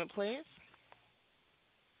 One moment, please.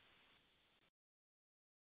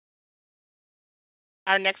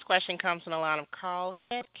 Our next question comes from the line of Karl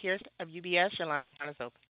Keirstead of UBS. Your line is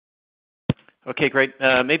open. Okay, great.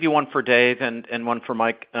 Maybe one for Dave and one for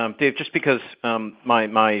Mike. Dave, just because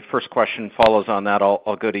my first question follows on that,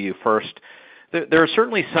 I'll go to you first. There are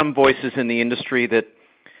certainly some voices in the industry that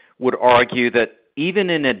would argue that even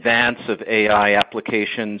in advance of AI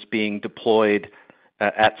applications being deployed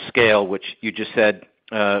at scale, which you just said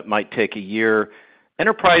might take a year,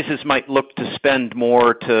 enterprises might look to spend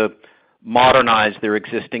more to modernize their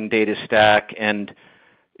existing data stack and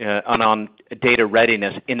on data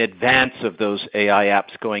readiness in advance of those AI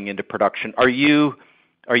apps going into production. Are you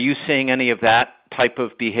seeing any of that type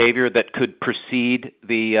of behavior that could precede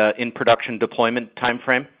the in-production deployment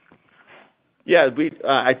timeframe? Yeah,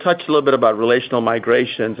 I touched a little bit about relational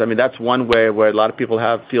migrations. I mean, that's one way where a lot of people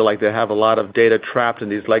feel like they have a lot of data trapped in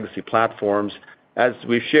these legacy platforms. As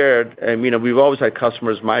we've shared, and we've always had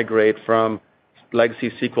customers migrate from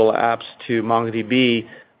legacy SQL apps to MongoDB,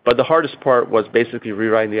 but the hardest part was basically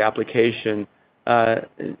rewriting the application.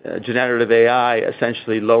 Generative AI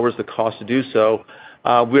essentially lowers the cost to do so.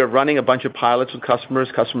 We are running a bunch of pilots with customers.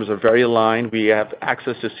 Customers are very aligned. We have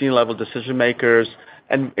access to senior level decision makers,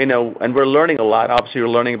 and we're learning a lot. Obviously, we're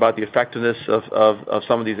learning about the effectiveness of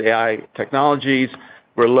some of these AI technologies.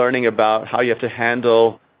 We're learning about how you have to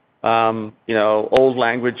handle old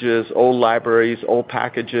languages, old libraries, old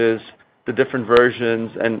packages, the different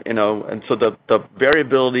versions, and so the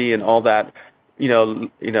variability and all that,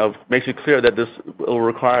 makes it clear that this will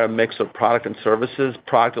require a mix of product and services.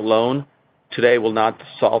 Product alone today will not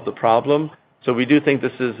solve the problem. So we do think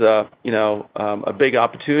this is a big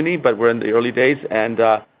opportunity, but we're in the early days. And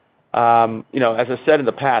as I said in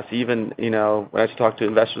the past, even when I talk to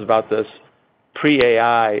investors about this,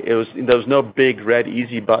 pre-AI, there was no big red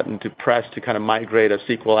easy button to press to kind of migrate a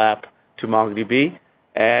SQL app to MongoDB.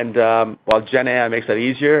 And while Gen AI makes that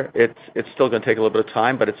easier, it's still going to take a little bit of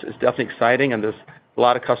time, but it's definitely exciting, and there's a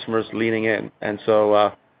lot of customers leaning in. And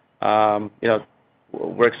so,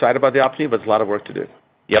 we're excited about the opportunity, but there's a lot of work to do.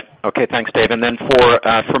 Yep. Okay, thanks, Dave. And then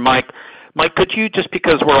for Mike, could you, just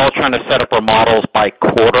because we're all trying to set up our models by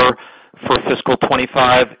quarter for fiscal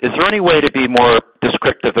 25, is there any way to be more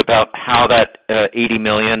descriptive about how that $80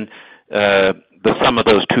 million, the sum of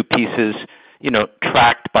those two pieces,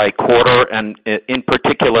 tracked by quarter, and in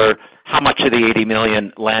particular, how much of the $80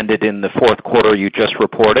 million landed in the fourth quarter you just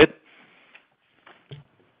reported?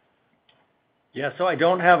 Yeah, so I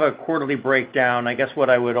don't have a quarterly breakdown. I guess what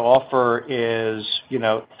I would offer is,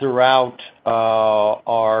 throughout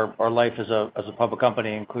our life as a public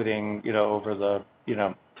company, including, over the,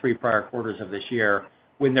 3 prior quarters of this year,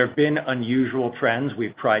 when there have been unusual trends,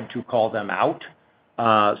 we've tried to call them out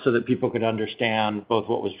so that people could understand both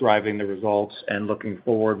what was driving the results and looking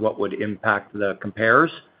forward what would impact the compares.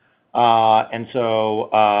 And so,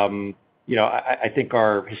 I think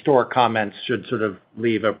our historic comments should sort of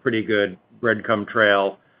leave a pretty good breadcrumb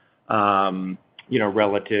trail,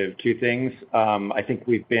 relative to things. I think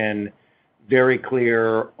we've been very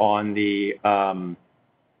clear on the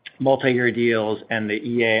multi-year deals and the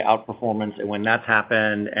EA outperformance and when that's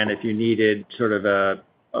happened. And if you needed sort of a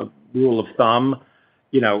rule of thumb,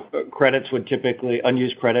 credits would typically,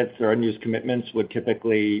 unused credits or unused commitments would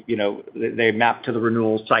typically, they map to the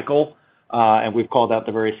renewal cycle. And we've called out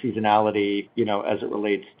the very seasonality, as it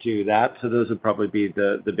relates to that. So those would probably be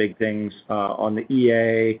the big things on the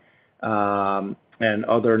EA and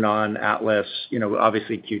other non-Atlas.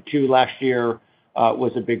 Obviously Q2 last year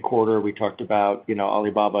was a big quarter. We talked about,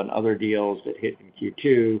 Alibaba and other deals that hit in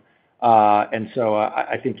Q2. And so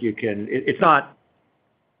I think you can, it's not,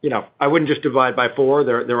 I wouldn't just divide by 4.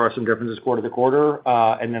 There are some differences quarter to quarter.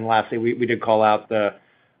 And then lastly, we did call out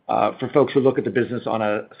for folks who look at the business on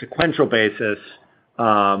a sequential basis,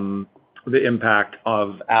 the impact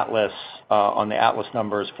of Atlas on the Atlas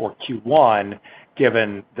numbers for Q1,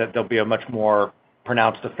 given that there'll be a much more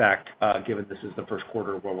pronounced effect, given this is the first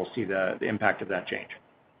quarter where we'll see the impact of that change.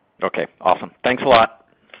 Okay, awesome. Thanks a lot.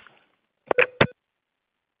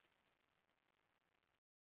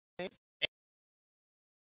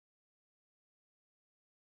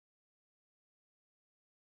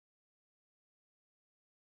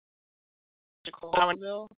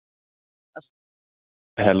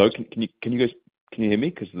 Hello, can you hear me?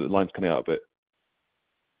 Because the line's coming out a bit.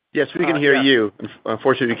 Yes, we can hear you.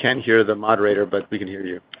 Unfortunately, we can't hear the moderator, but we can hear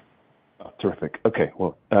you. Oh, terrific. Okay,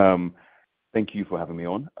 well, thank you for having me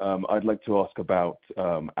on. I'd like to ask about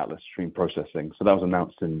Atlas Stream Processing. So that was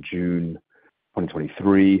announced in June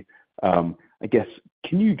 2023. I guess,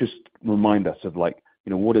 can you just remind us of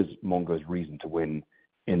what is Mongo's reason to win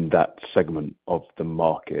in that segment of the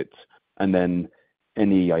market? And then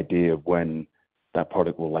any idea of when that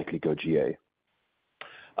product will likely go GA?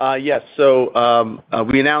 Yes. So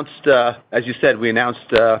we announced, as you said,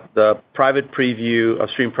 the private preview of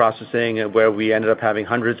stream processing, where we ended up having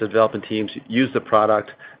hundreds of development teams use the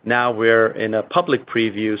product. Now we're in a public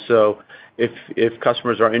preview, so if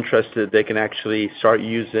customers are interested, they can actually start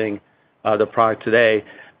using the product today.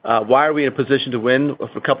 Why are we in a position to win?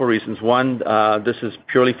 For a couple of reasons. One, this is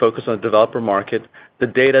purely focused on the developer market. The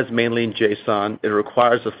data is mainly in JSON. It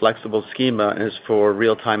requires a flexible schema and is for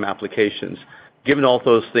real-time applications. Given all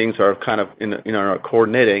those things are kind of in our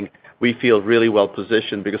coordinating, we feel really well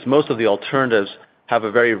positioned because most of the alternatives have a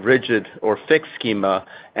very rigid or fixed schema,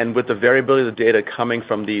 and with the variability of the data coming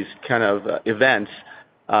from these kind of events,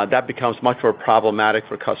 that becomes much more problematic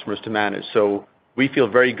for customers to manage. So we feel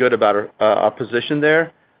very good about our position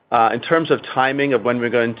there. In terms of timing of when we're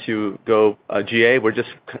going to go GA, we're just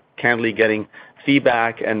candidly getting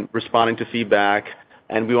feedback and responding to feedback,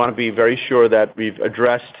 and we want to be very sure that we've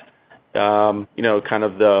addressed kind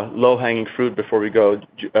of the low-hanging fruit before we go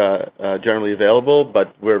generally available,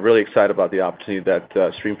 but we're really excited about the opportunity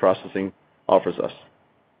that stream processing offers us.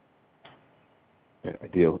 Yeah,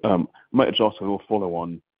 ideal. Might just also follow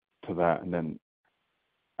on to that and then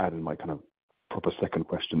add in my kind of proper second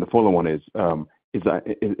question. The follow-on is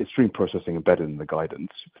stream processing embedded in the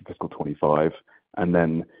guidance for fiscal 25? And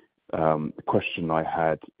then the question I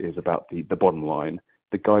had is about the bottom line.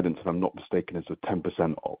 The guidance, if I'm not mistaken, is of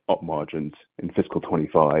 10% up margins in fiscal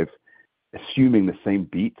 25, assuming the same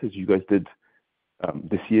beat as you guys did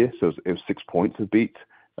this year. So it was 6 points of beat,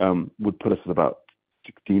 would put us at about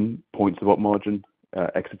 16 points of up margin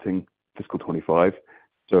exiting fiscal 25.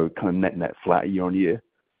 So kind of net flat year on year.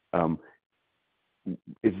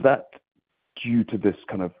 Is that due to this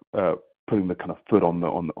kind of putting the kind of foot on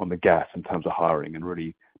the gas in terms of hiring and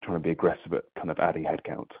really trying to be aggressive at kind of adding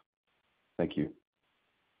headcount? Thank you.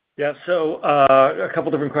 Yeah. So a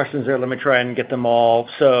couple different questions there. Let me try and get them all.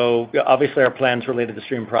 So obviously, our plans related to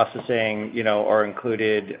stream processing, are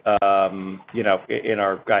included, in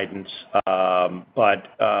our guidance.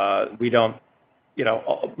 But we don't,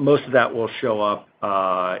 most of that will show up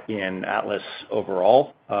in Atlas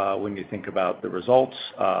overall when you think about the results.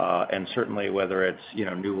 And certainly, whether it's,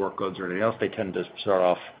 new workloads or anything else, they tend to start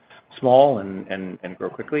off small and grow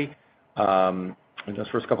quickly in those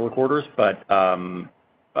first couple of quarters. But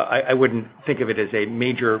I wouldn't think of it as a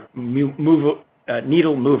major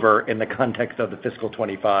needle mover in the context of the fiscal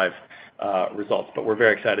 25 results, but we're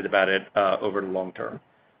very excited about it over the long term.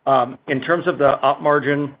 In terms of the op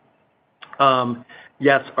margin,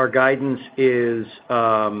 yes, our guidance is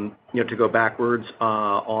to go backwards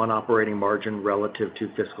on operating margin relative to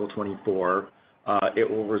fiscal 24. It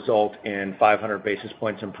will result in 500 basis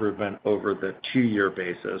points improvement over the 2-year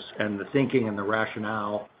basis. And the thinking and the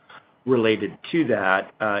rationale related to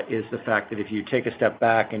that is the fact that if you take a step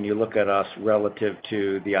back and you look at us relative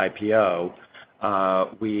to the IPO,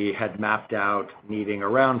 we had mapped out needing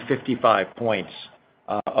around 55 points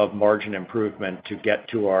of margin improvement to get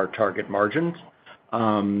to our target margins.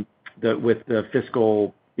 With the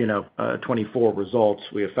fiscal 24 results,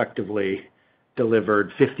 we effectively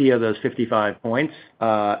delivered 50 of those 55 points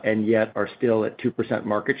and yet are still at 2%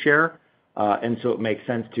 market share. And so it makes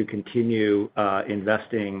sense to continue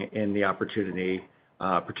investing in the opportunity,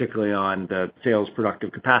 particularly on the sales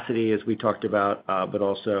productive capacity, as we talked about, but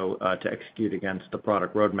also to execute against the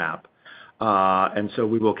product roadmap. And so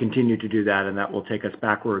we will continue to do that, and that will take us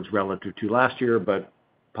backwards relative to last year, but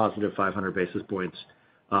positive 500 basis points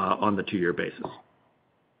on the 2-year basis.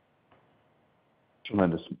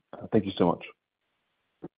 Tremendous. Thank you so much.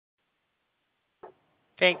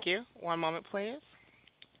 Thank you. One moment, please.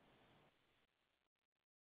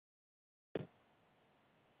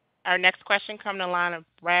 Our next question comes to the line of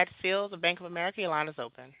Brad Sills of Bank of America. Your line is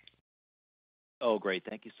open. Oh, great.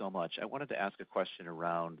 Thank you so much. I wanted to ask a question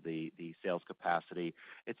around the sales capacity.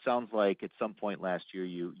 It sounds like at some point last year,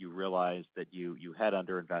 you realized that you had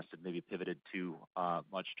underinvested, maybe pivoted too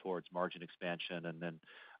much towards margin expansion, and then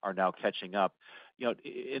are now catching up.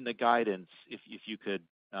 In the guidance, if you could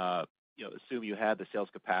assume you had the sales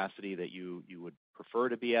capacity that you would prefer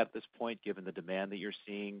to be at this point, given the demand that you're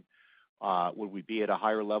seeing, would we be at a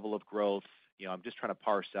higher level of growth? I'm just trying to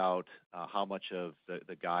parse out how much of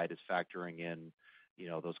the guide is factoring in,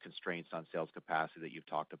 those constraints on sales capacity that you've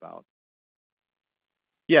talked about.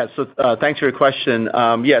 Yeah. So thanks for your question.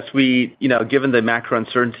 Yes, we, given the macro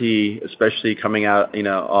uncertainty, especially coming out,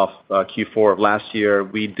 off Q4 of last year,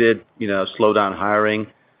 we did, slow down hiring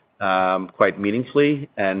quite meaningfully.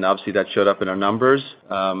 And obviously that showed up in our numbers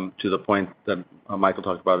to the point that Michael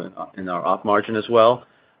talked about in our op margin as well.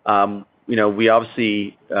 We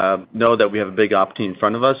obviously know that we have a big opportunity in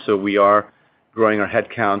front of us, so we are growing our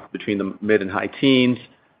headcount between the mid and high teens.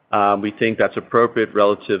 We think that's appropriate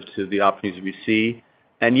relative to the opportunities we see.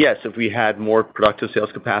 And yes, if we had more productive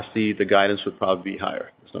sales capacity, the guidance would probably be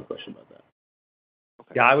higher. There's no question about that.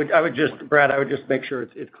 Okay. Yeah, Brad, I would just make sure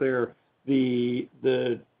it's clear. The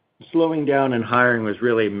slowing down in hiring was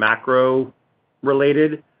really macro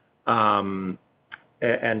related, and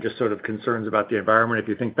just sort of concerns about the environment. If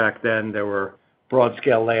you think back then, there were broad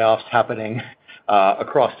scale layoffs happening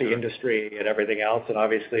across the industry and everything else, and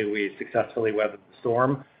obviously we successfully weathered the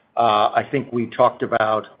storm. I think we talked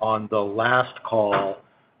about on the last call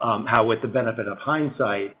how, with the benefit of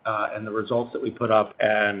hindsight and the results that we put up,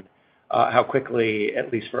 and how quickly,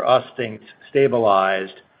 at least for us, things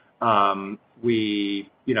stabilized, we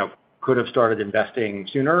could have started investing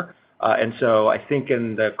sooner. And so I think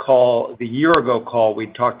in the year ago call, we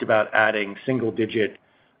talked about adding single-digit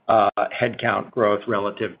headcount growth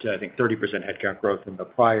relative to, I think, 30% headcount growth in the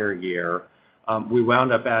prior year. We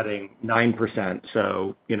wound up adding 9%.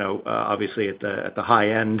 So, obviously at the high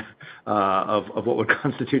end of what would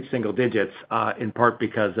constitute single digits, in part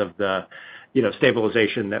because of the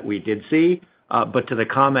stabilization that we did see. But to the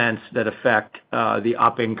comments that affect the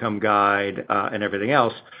op income guide and everything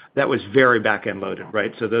else, that was very back-end loaded,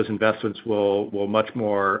 right? So those investments will much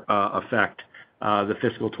more affect the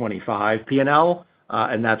fiscal 25 P&L,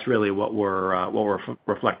 and that's really what we're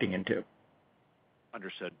reflecting into.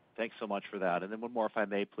 Understood. Thanks so much for that. And then one more, if I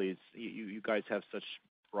may, please. You guys have such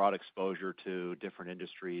broad exposure to different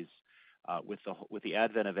industries. With the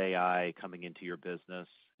advent of AI coming into your business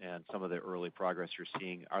and some of the early progress you're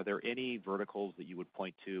seeing, are there any verticals that you would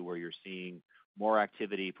point to where you're seeing more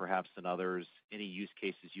activity perhaps than others? Any use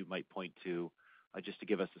cases you might point to, just to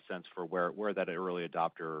give us a sense for where that early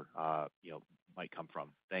adopter might come from?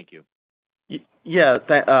 Thank you. Yeah.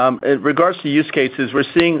 In regards to use cases, we're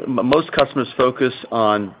seeing most customers focus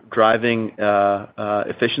on driving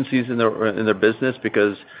efficiencies in their business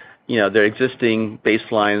because their existing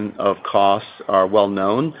baseline of costs are well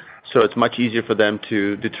known. So it's much easier for them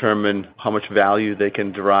to determine how much value they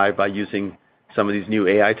can derive by using some of these new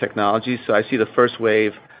AI technologies. So I see the first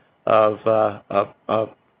wave of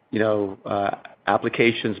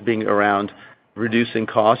applications being around reducing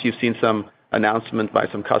costs. You've seen some announcement by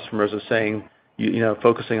some customers of saying,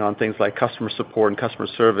 focusing on things like customer support and customer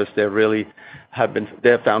service. They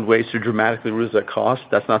have found ways to dramatically reduce their costs.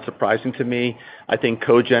 That's not surprising to me. I think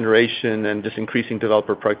code generation and just increasing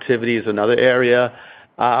developer productivity is another area.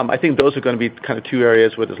 I think those are going to be kind of two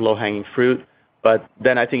areas where there's low-hanging fruit. But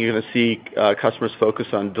then I think you're going to see customers focus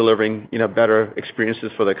on delivering better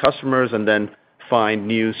experiences for their customers and then find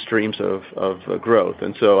new streams of growth.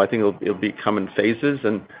 And so I think it'll be come in phases.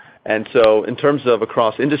 And so in terms of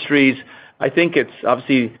across industries, I think it's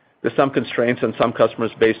obviously there's some constraints on some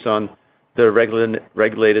customers based on the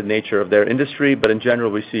regulated nature of their industry. But in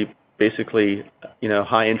general, we see basically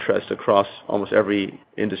high interest across almost every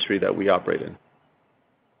industry that we operate in.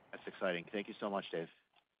 That's exciting. Thank you so much, Dave.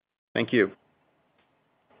 Thank you.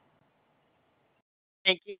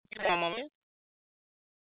 Thank you. One moment.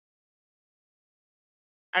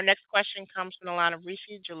 Our next question comes from the line of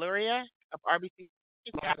Rishi Jaluria of RBC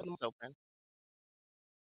Capital Markets.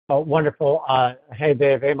 Oh, wonderful. Hey,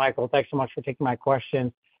 Dave. Hey, Michael. Thanks so much for taking my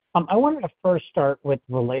question. I wanted to first start with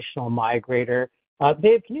Relational Migrator.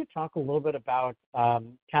 Dave, can you talk a little bit about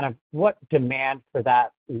kind of what demand for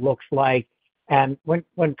that looks like? And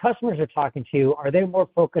when customers are talking to you, are they more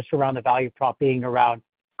focused around the value prop being around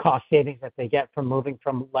cost savings that they get from moving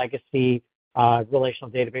from legacy relational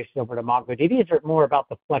databases over to MongoDB? Is it more about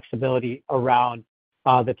the flexibility around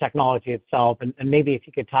the technology itself? And maybe if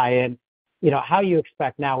you could tie in, how you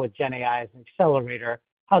expect now with GenAI as an accelerator,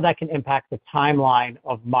 how that can impact the timeline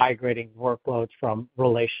of migrating workloads from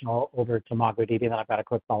relational over to MongoDB. And then I've got a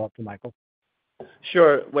quick follow-up to Michael.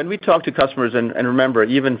 Sure. When we talk to customers, and remember,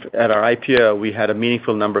 even at our IPO, we had a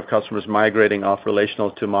meaningful number of customers migrating off relational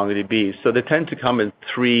to MongoDB. So they tend to come in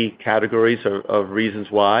three categories of reasons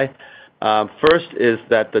why. First is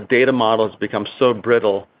that the data model has become so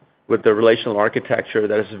brittle with the relational architecture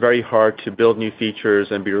that it's very hard to build new features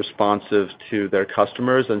and be responsive to their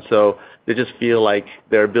customers. And so they just feel like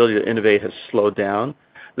their ability to innovate has slowed down.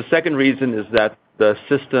 The second reason is that the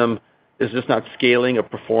system is just not scaling or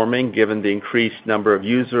performing given the increased number of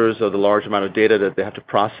users or the large amount of data that they have to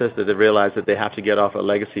process, that they realize that they have to get off a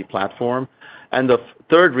legacy platform. And the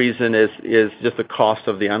third reason is just the cost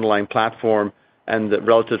of the underlying platform and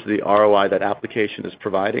relative to the ROI that application is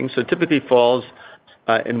providing. So it typically falls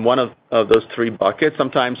in one of those three buckets.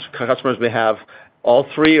 Sometimes customers may have all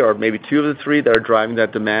three or maybe two of the three that are driving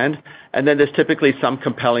that demand. And then there's typically some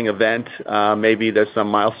compelling event. Maybe there's some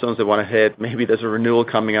milestones they want to hit. Maybe there's a renewal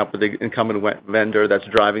coming up with the incumbent vendor that's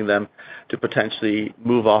driving them to potentially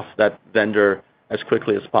move off that vendor as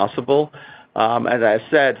quickly as possible. As I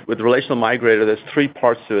said, with Relational Migrator, there's three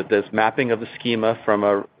parts to it. There's mapping of the schema from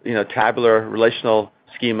a tabular relational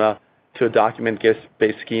schema to a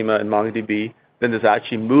document-based schema in MongoDB. Then there's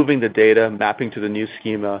actually moving the data, mapping to the new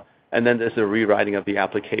schema, and then there's the rewriting of the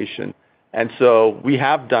application. And so we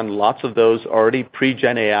have done lots of those already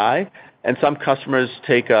pre-Gen AI, and some customers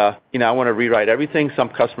take I want to rewrite everything. Some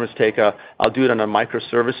customers I'll do it on a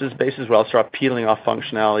microservices basis where I'll start peeling off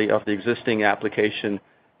functionality of the existing application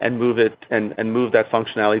and move it and move that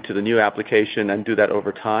functionality to the new application and do that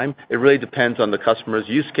over time. It really depends on the customer's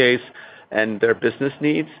use case and their business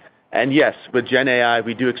needs. And yes, with Gen AI,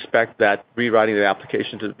 we do expect that rewriting the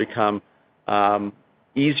application to become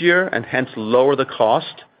easier and hence lower the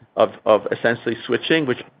cost of essentially switching,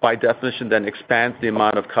 which by definition then expands the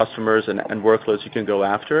amount of customers and workloads you can go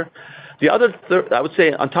after. The other, I would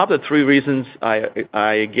say, on top of the three reasons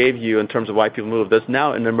I gave you in terms of why people move, there's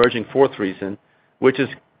now an emerging fourth reason, which is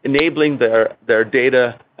enabling their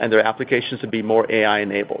data and their applications to be more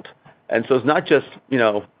AI-enabled. And so it's not just,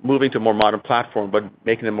 moving to a more modern platform, but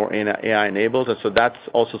making them more AI-enabled. And so that's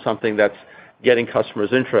also something that's getting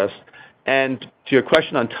customers' interest. And to your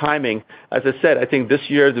question on timing, as I said, I think this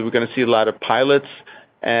year that we're going to see a lot of pilots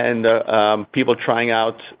and people trying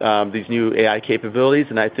out these new AI capabilities.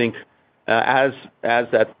 And I think as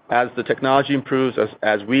the technology improves,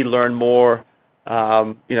 as we learn more,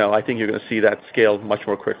 I think you're going to see that scale much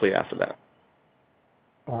more quickly after that.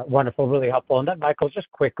 Wonderful, really helpful. And then, Michael,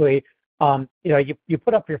 just quickly, you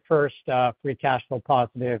put up your first free cash flow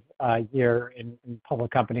positive year in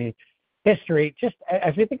public company history. Just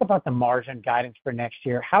as we think about the margin guidance for next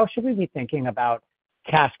year, how should we be thinking about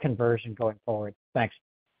cash conversion going forward? Thanks.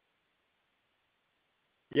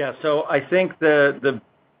 Yeah, so I think the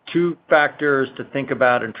two factors to think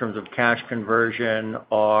about in terms of cash conversion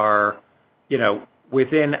are,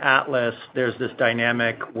 within Atlas, there's this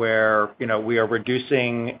dynamic where, we are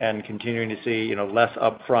reducing and continuing to see, less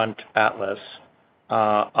upfront Atlas.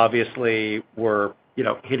 Obviously, we're,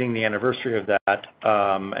 hitting the anniversary of that,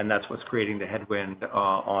 and that's what's creating the headwind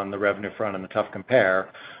on the revenue front and the tough compare.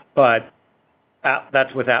 But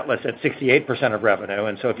that's with Atlas at 68% of revenue.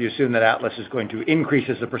 And so if you assume that Atlas is going to increase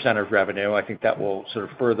as a percent of revenue, I think that will sort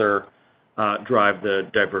of further drive the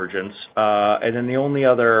divergence. And then the only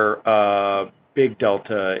other big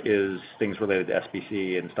delta is things related to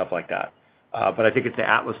SBC and stuff like that. But I think it's the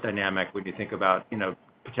Atlas dynamic when you think about,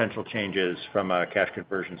 potential changes from a cash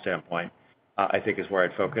conversion standpoint, I think is where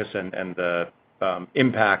I'd focus. And the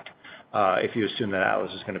impact, if you assume that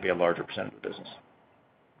Atlas is going to be a larger percent of the business.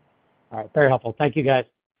 All right, very helpful. Thank you, guys.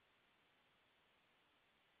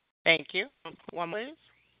 Thank you. One, please.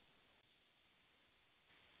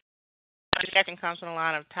 The second comes from the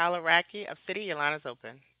line of Tyler Radke of Citi. Your line is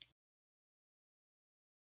open.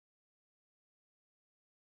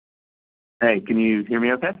 Hey, can you hear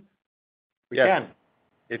me okay? We can.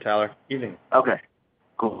 Hey, Tyler. Evening. Okay,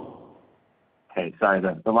 cool. Hey, sorry,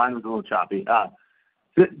 the line was a little choppy.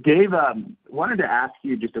 So Dave, wanted to ask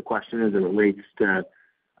you just a question as it relates to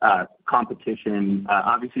competition.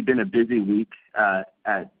 Obviously been a busy week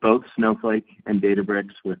at both Snowflake and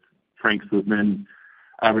Databricks with Frank Slootman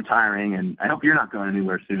retiring, and I hope you're not going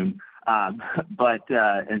anywhere soon. But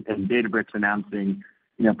Databricks announcing,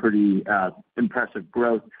 pretty impressive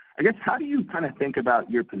growth. I guess, how do you kind of think about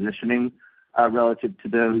your positioning relative to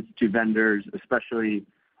those two vendors, especially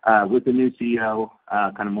with the new CEO,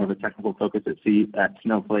 kind of more of a technical focus at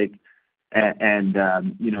Snowflake, and a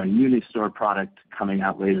Unistore product coming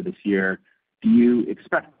out later this year? Do you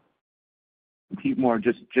expect to compete more?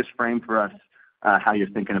 Just frame for us how you're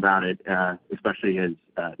thinking about it, especially as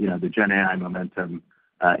the Gen AI momentum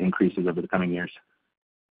increases over the coming years.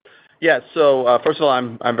 Yeah. So first of all,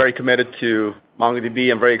 I'm very committed to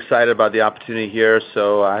MongoDB. I'm very excited about the opportunity here,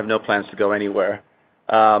 so I have no plans to go anywhere.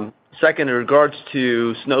 Second, in regards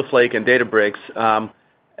to Snowflake and Databricks,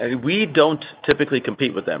 we don't typically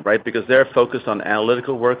compete with them, right? Because they're focused on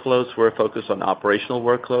analytical workloads. We're focused on operational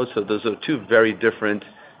workloads. So those are two very different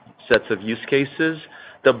sets of use cases.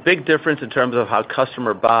 The big difference in terms of how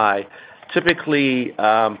customer buy, typically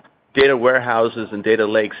data warehouses and data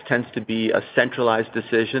lakes tends to be a centralized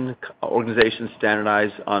decision. Organizations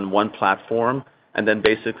standardize on one platform and then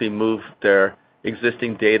basically move their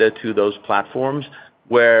existing data to those platforms,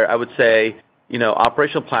 where I would say,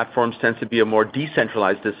 operational platforms tends to be a more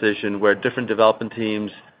decentralized decision where different development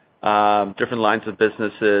teams, different lines of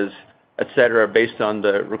businesses, et cetera, based on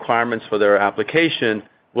the requirements for their application,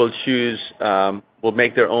 will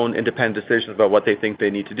make their own independent decisions about what they think they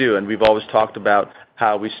need to do. And we've always talked about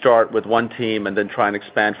how we start with one team and then try and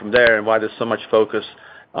expand from there, and why there's so much focus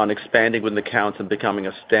on expanding within accounts and becoming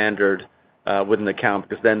a standard within the account,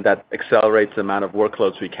 because then that accelerates the amount of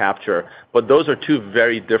workloads we capture. But those are two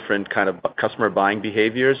very different kind of customer buying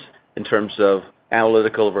behaviors in terms of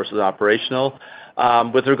analytical versus operational.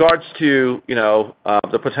 With regards to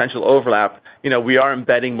the potential overlap, we are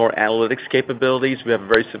embedding more analytics capabilities. We have a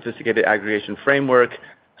very sophisticated aggregation framework,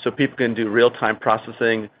 so people can do real-time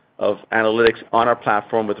processing of analytics on our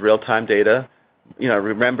platform with real-time data.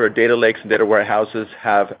 Remember, data lakes and data warehouses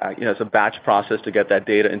have it's a batch process to get that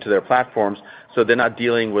data into their platforms, so they're not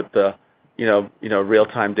dealing with the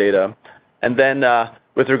real-time data. And then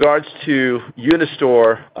with regards to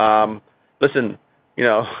Unistore, listen,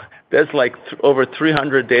 there's like over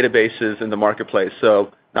 300 databases in the marketplace,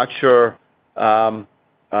 so not sure. I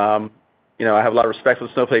have a lot of respect for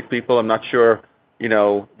the Snowflake people. I'm not sure.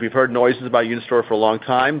 We've heard noises about Unistore for a long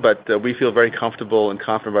time, but we feel very comfortable and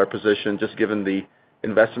confident of our position, just given the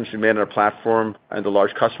investments we made in our platform and the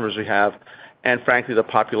large customers we have, and frankly, the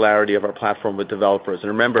popularity of our platform with developers. And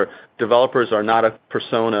remember, developers are not a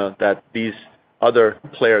persona that these other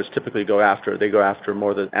players typically go after. They go after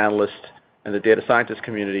more the analyst and the data scientist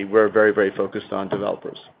community. We're very, very focused on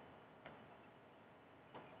developers.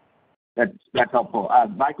 That's helpful.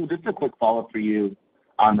 Michael, just a quick follow-up for you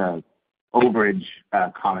on the overage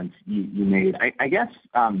comments you made. I guess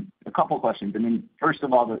a couple of questions. I mean, first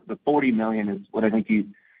of all, the $40 million is what I think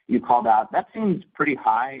you called out. That seems pretty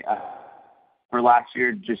high for last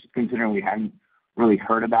year, just considering we hadn't really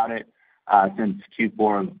heard about it since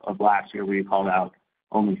Q4 of last year, where you called out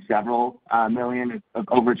only several million of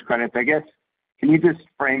overage credits. I guess, can you just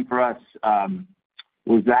frame for us,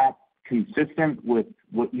 was that consistent with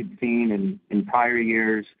what you'd seen in prior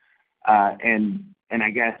years? And I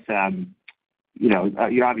guess,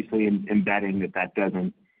 you're obviously embedding that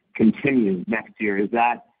doesn't continue next year. Is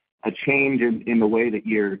that a change in the way that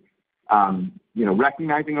you're,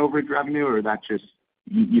 recognizing overage revenue, or that just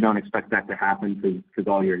you don't expect that to happen because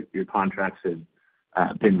all your contracts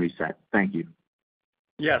have been reset? Thank you.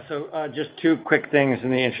 Yeah. So just two quick things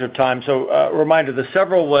in the interest of time. So reminder, the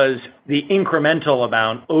several was the incremental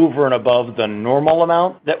amount over and above the normal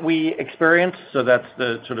amount that we experienced. So that's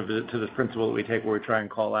the sort of to the principle that we take, where we try and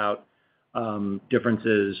call out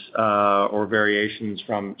differences or variations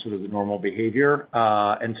from sort of the normal behavior.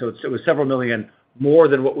 And so it was several million more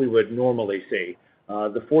than what we would normally see.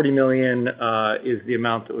 The $40 million is the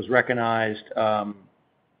amount that was recognized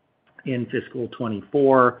in fiscal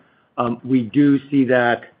 24. We do see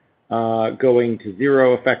that going to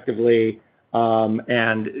zero effectively.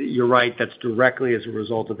 And you're right, that's directly as a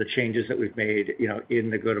result of the changes that we've made, in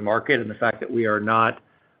the go-to-market, and the fact that we are not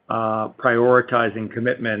prioritizing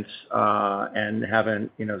commitments and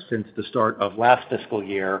haven't, since the start of last fiscal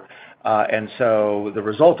year. And so the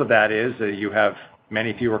result of that is that you have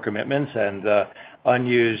many fewer commitments, and the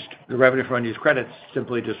revenue for unused credits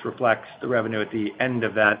simply just reflects the revenue at the end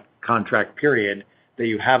of that contract period that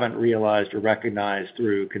you haven't realized or recognized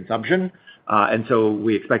through consumption. And so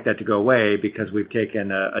we expect that to go away, because we've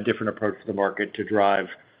taken a different approach to the market to drive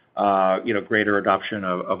greater adoption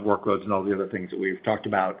of workloads and all the other things that we've talked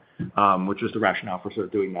about, which was the rationale for sort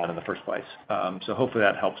of doing that in the first place. So hopefully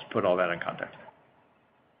that helps put all that in context.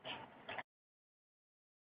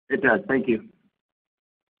 It does. Thank you.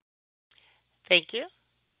 Thank you.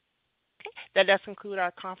 Okay. That does conclude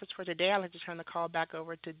our conference for today. I'd like to turn the call back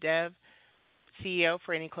over to Dev, CEO,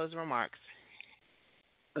 for any closing remarks.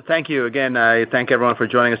 Thank you. Again, I thank everyone for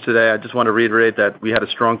joining us today. I just want to reiterate that we had a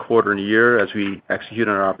strong quarter and a year as we execute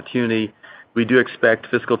on our opportunity. We do expect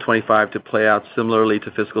fiscal 25 to play out similarly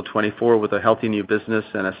to fiscal 24, with a healthy new business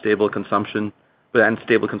and stable consumption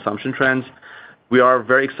trends. We are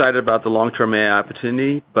very excited about the long-term AI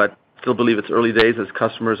opportunity, but still believe it's early days, as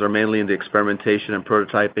customers are mainly in the experimentation and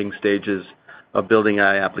prototyping stages of building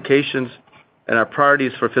AI applications. And our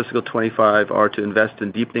priorities for fiscal 25 are to invest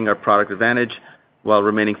in deepening our product advantage while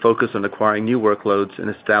remaining focused on acquiring new workloads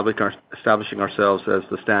and establishing ourselves as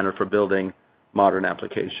the standard for building modern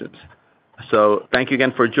applications. So thank you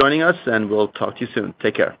again for joining us, and we'll talk to you soon.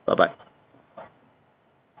 Take care. Bye-bye.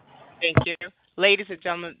 Thank you. Ladies and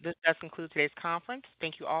gentlemen, this does conclude today's conference.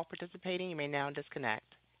 Thank you all for participating. You may now disconnect.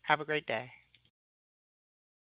 Have a great day.